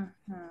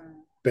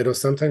 pero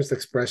sometimes the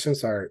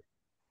expressions are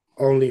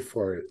only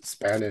for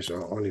Spanish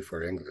or only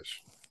for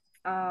English.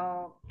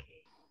 Ok.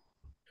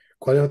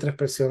 ¿Cuál es otra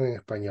expresión en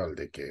español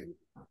de que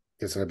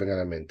se le venga a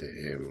la mente?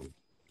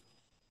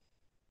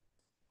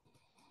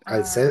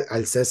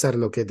 Al César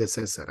lo que es de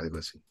César, algo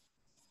así.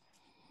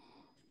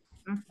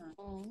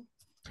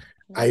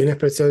 Hay una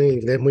expresión en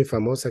inglés muy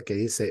famosa que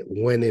dice,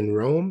 when in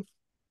Rome,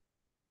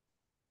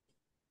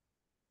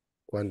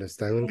 cuando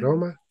están en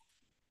Roma.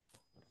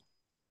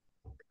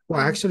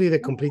 Well, actually,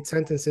 the complete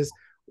sentence is,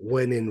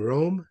 when in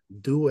Rome,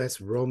 do as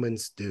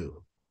Romans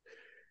do.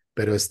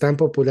 Pero es tan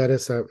popular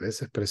esa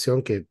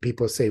expresión que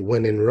people say,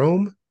 when in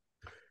Rome.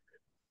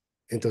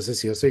 Entonces,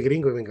 si yo soy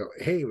gringo y vengo,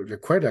 hey,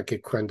 recuerda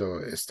que cuando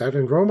estar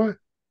en Roma,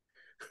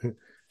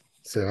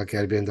 se va a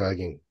quedar viendo a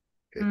alguien.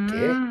 ¿Qué?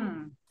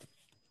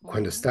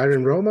 Cuando estar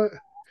en Roma,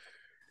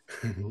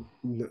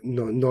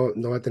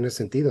 no va a tener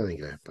sentido en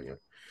inglés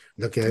español.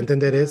 Lo que da a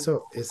entender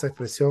eso, esa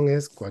expresión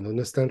es cuando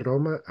uno está en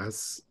Roma,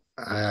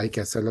 hay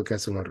que hacer lo que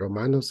hacen los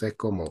romanos, es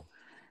como,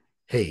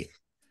 hey,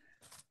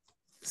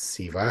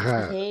 si vas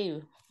a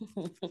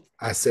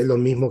hacer lo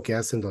mismo que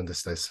hacen donde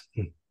estés.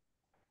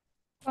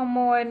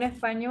 Como en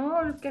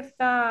español que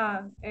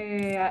está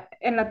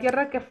en la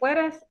tierra que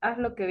fueres, haz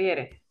lo que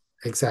vieres.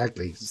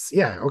 Exactly.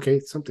 Yeah,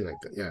 okay, something like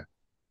that, yeah.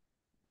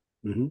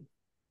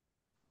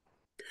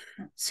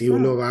 Si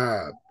uno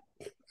va,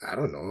 I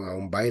don't know, a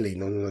un baile y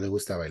no le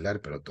gusta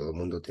bailar, pero todo el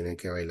mundo tiene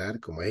que bailar,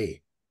 como,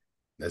 hey,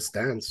 let's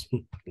dance.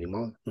 Ni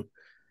modo.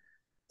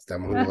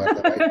 Estamos en un lugar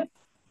de baile.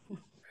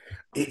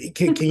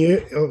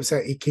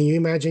 Can you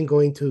imagine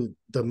going to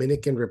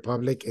Dominican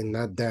Republic and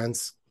not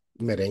dance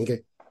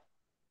merengue?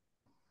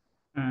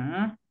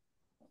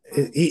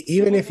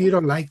 Even if you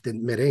don't like the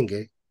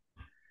merengue,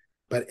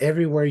 but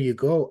everywhere you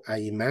go,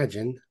 I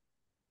imagine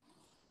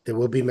there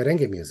will be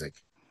merengue music.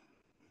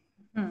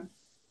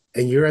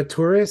 And you're a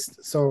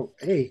tourist, so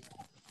hey,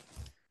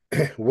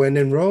 when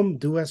in Rome,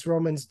 do as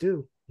Romans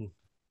do.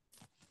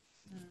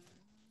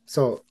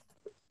 So,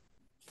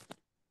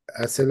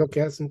 hacer lo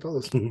que hacen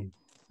todos.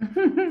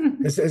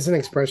 It's an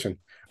expression.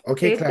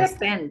 Okay, It class.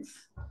 depends.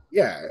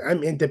 Yeah, I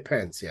mean, it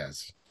depends,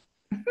 yes.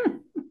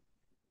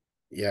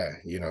 Yeah,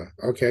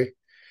 okay.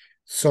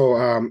 So,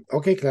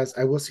 okay, class,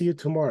 I will see you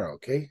tomorrow,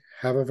 okay?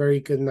 Have a very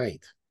good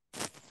night.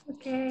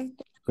 Okay.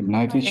 Good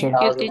night, teacher.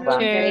 Thank you,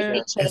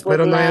 teacher.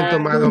 Espero no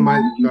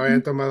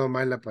hayan tomado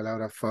mal la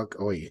palabra fuck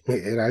hoy.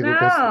 Era algo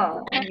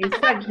No, it's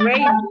a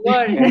great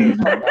word.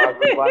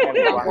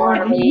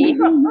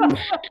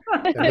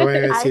 No voy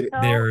a decir,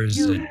 There's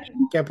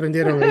 ¿qué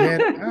aprendieron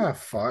ayer? Ah,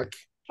 fuck.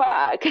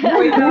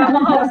 Hoy lo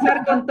vamos a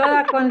usar con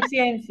toda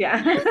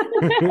conciencia.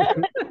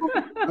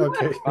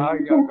 Okay.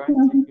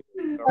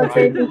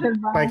 Okay,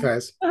 Bye,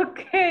 class.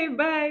 Okay,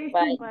 bye.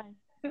 Bye.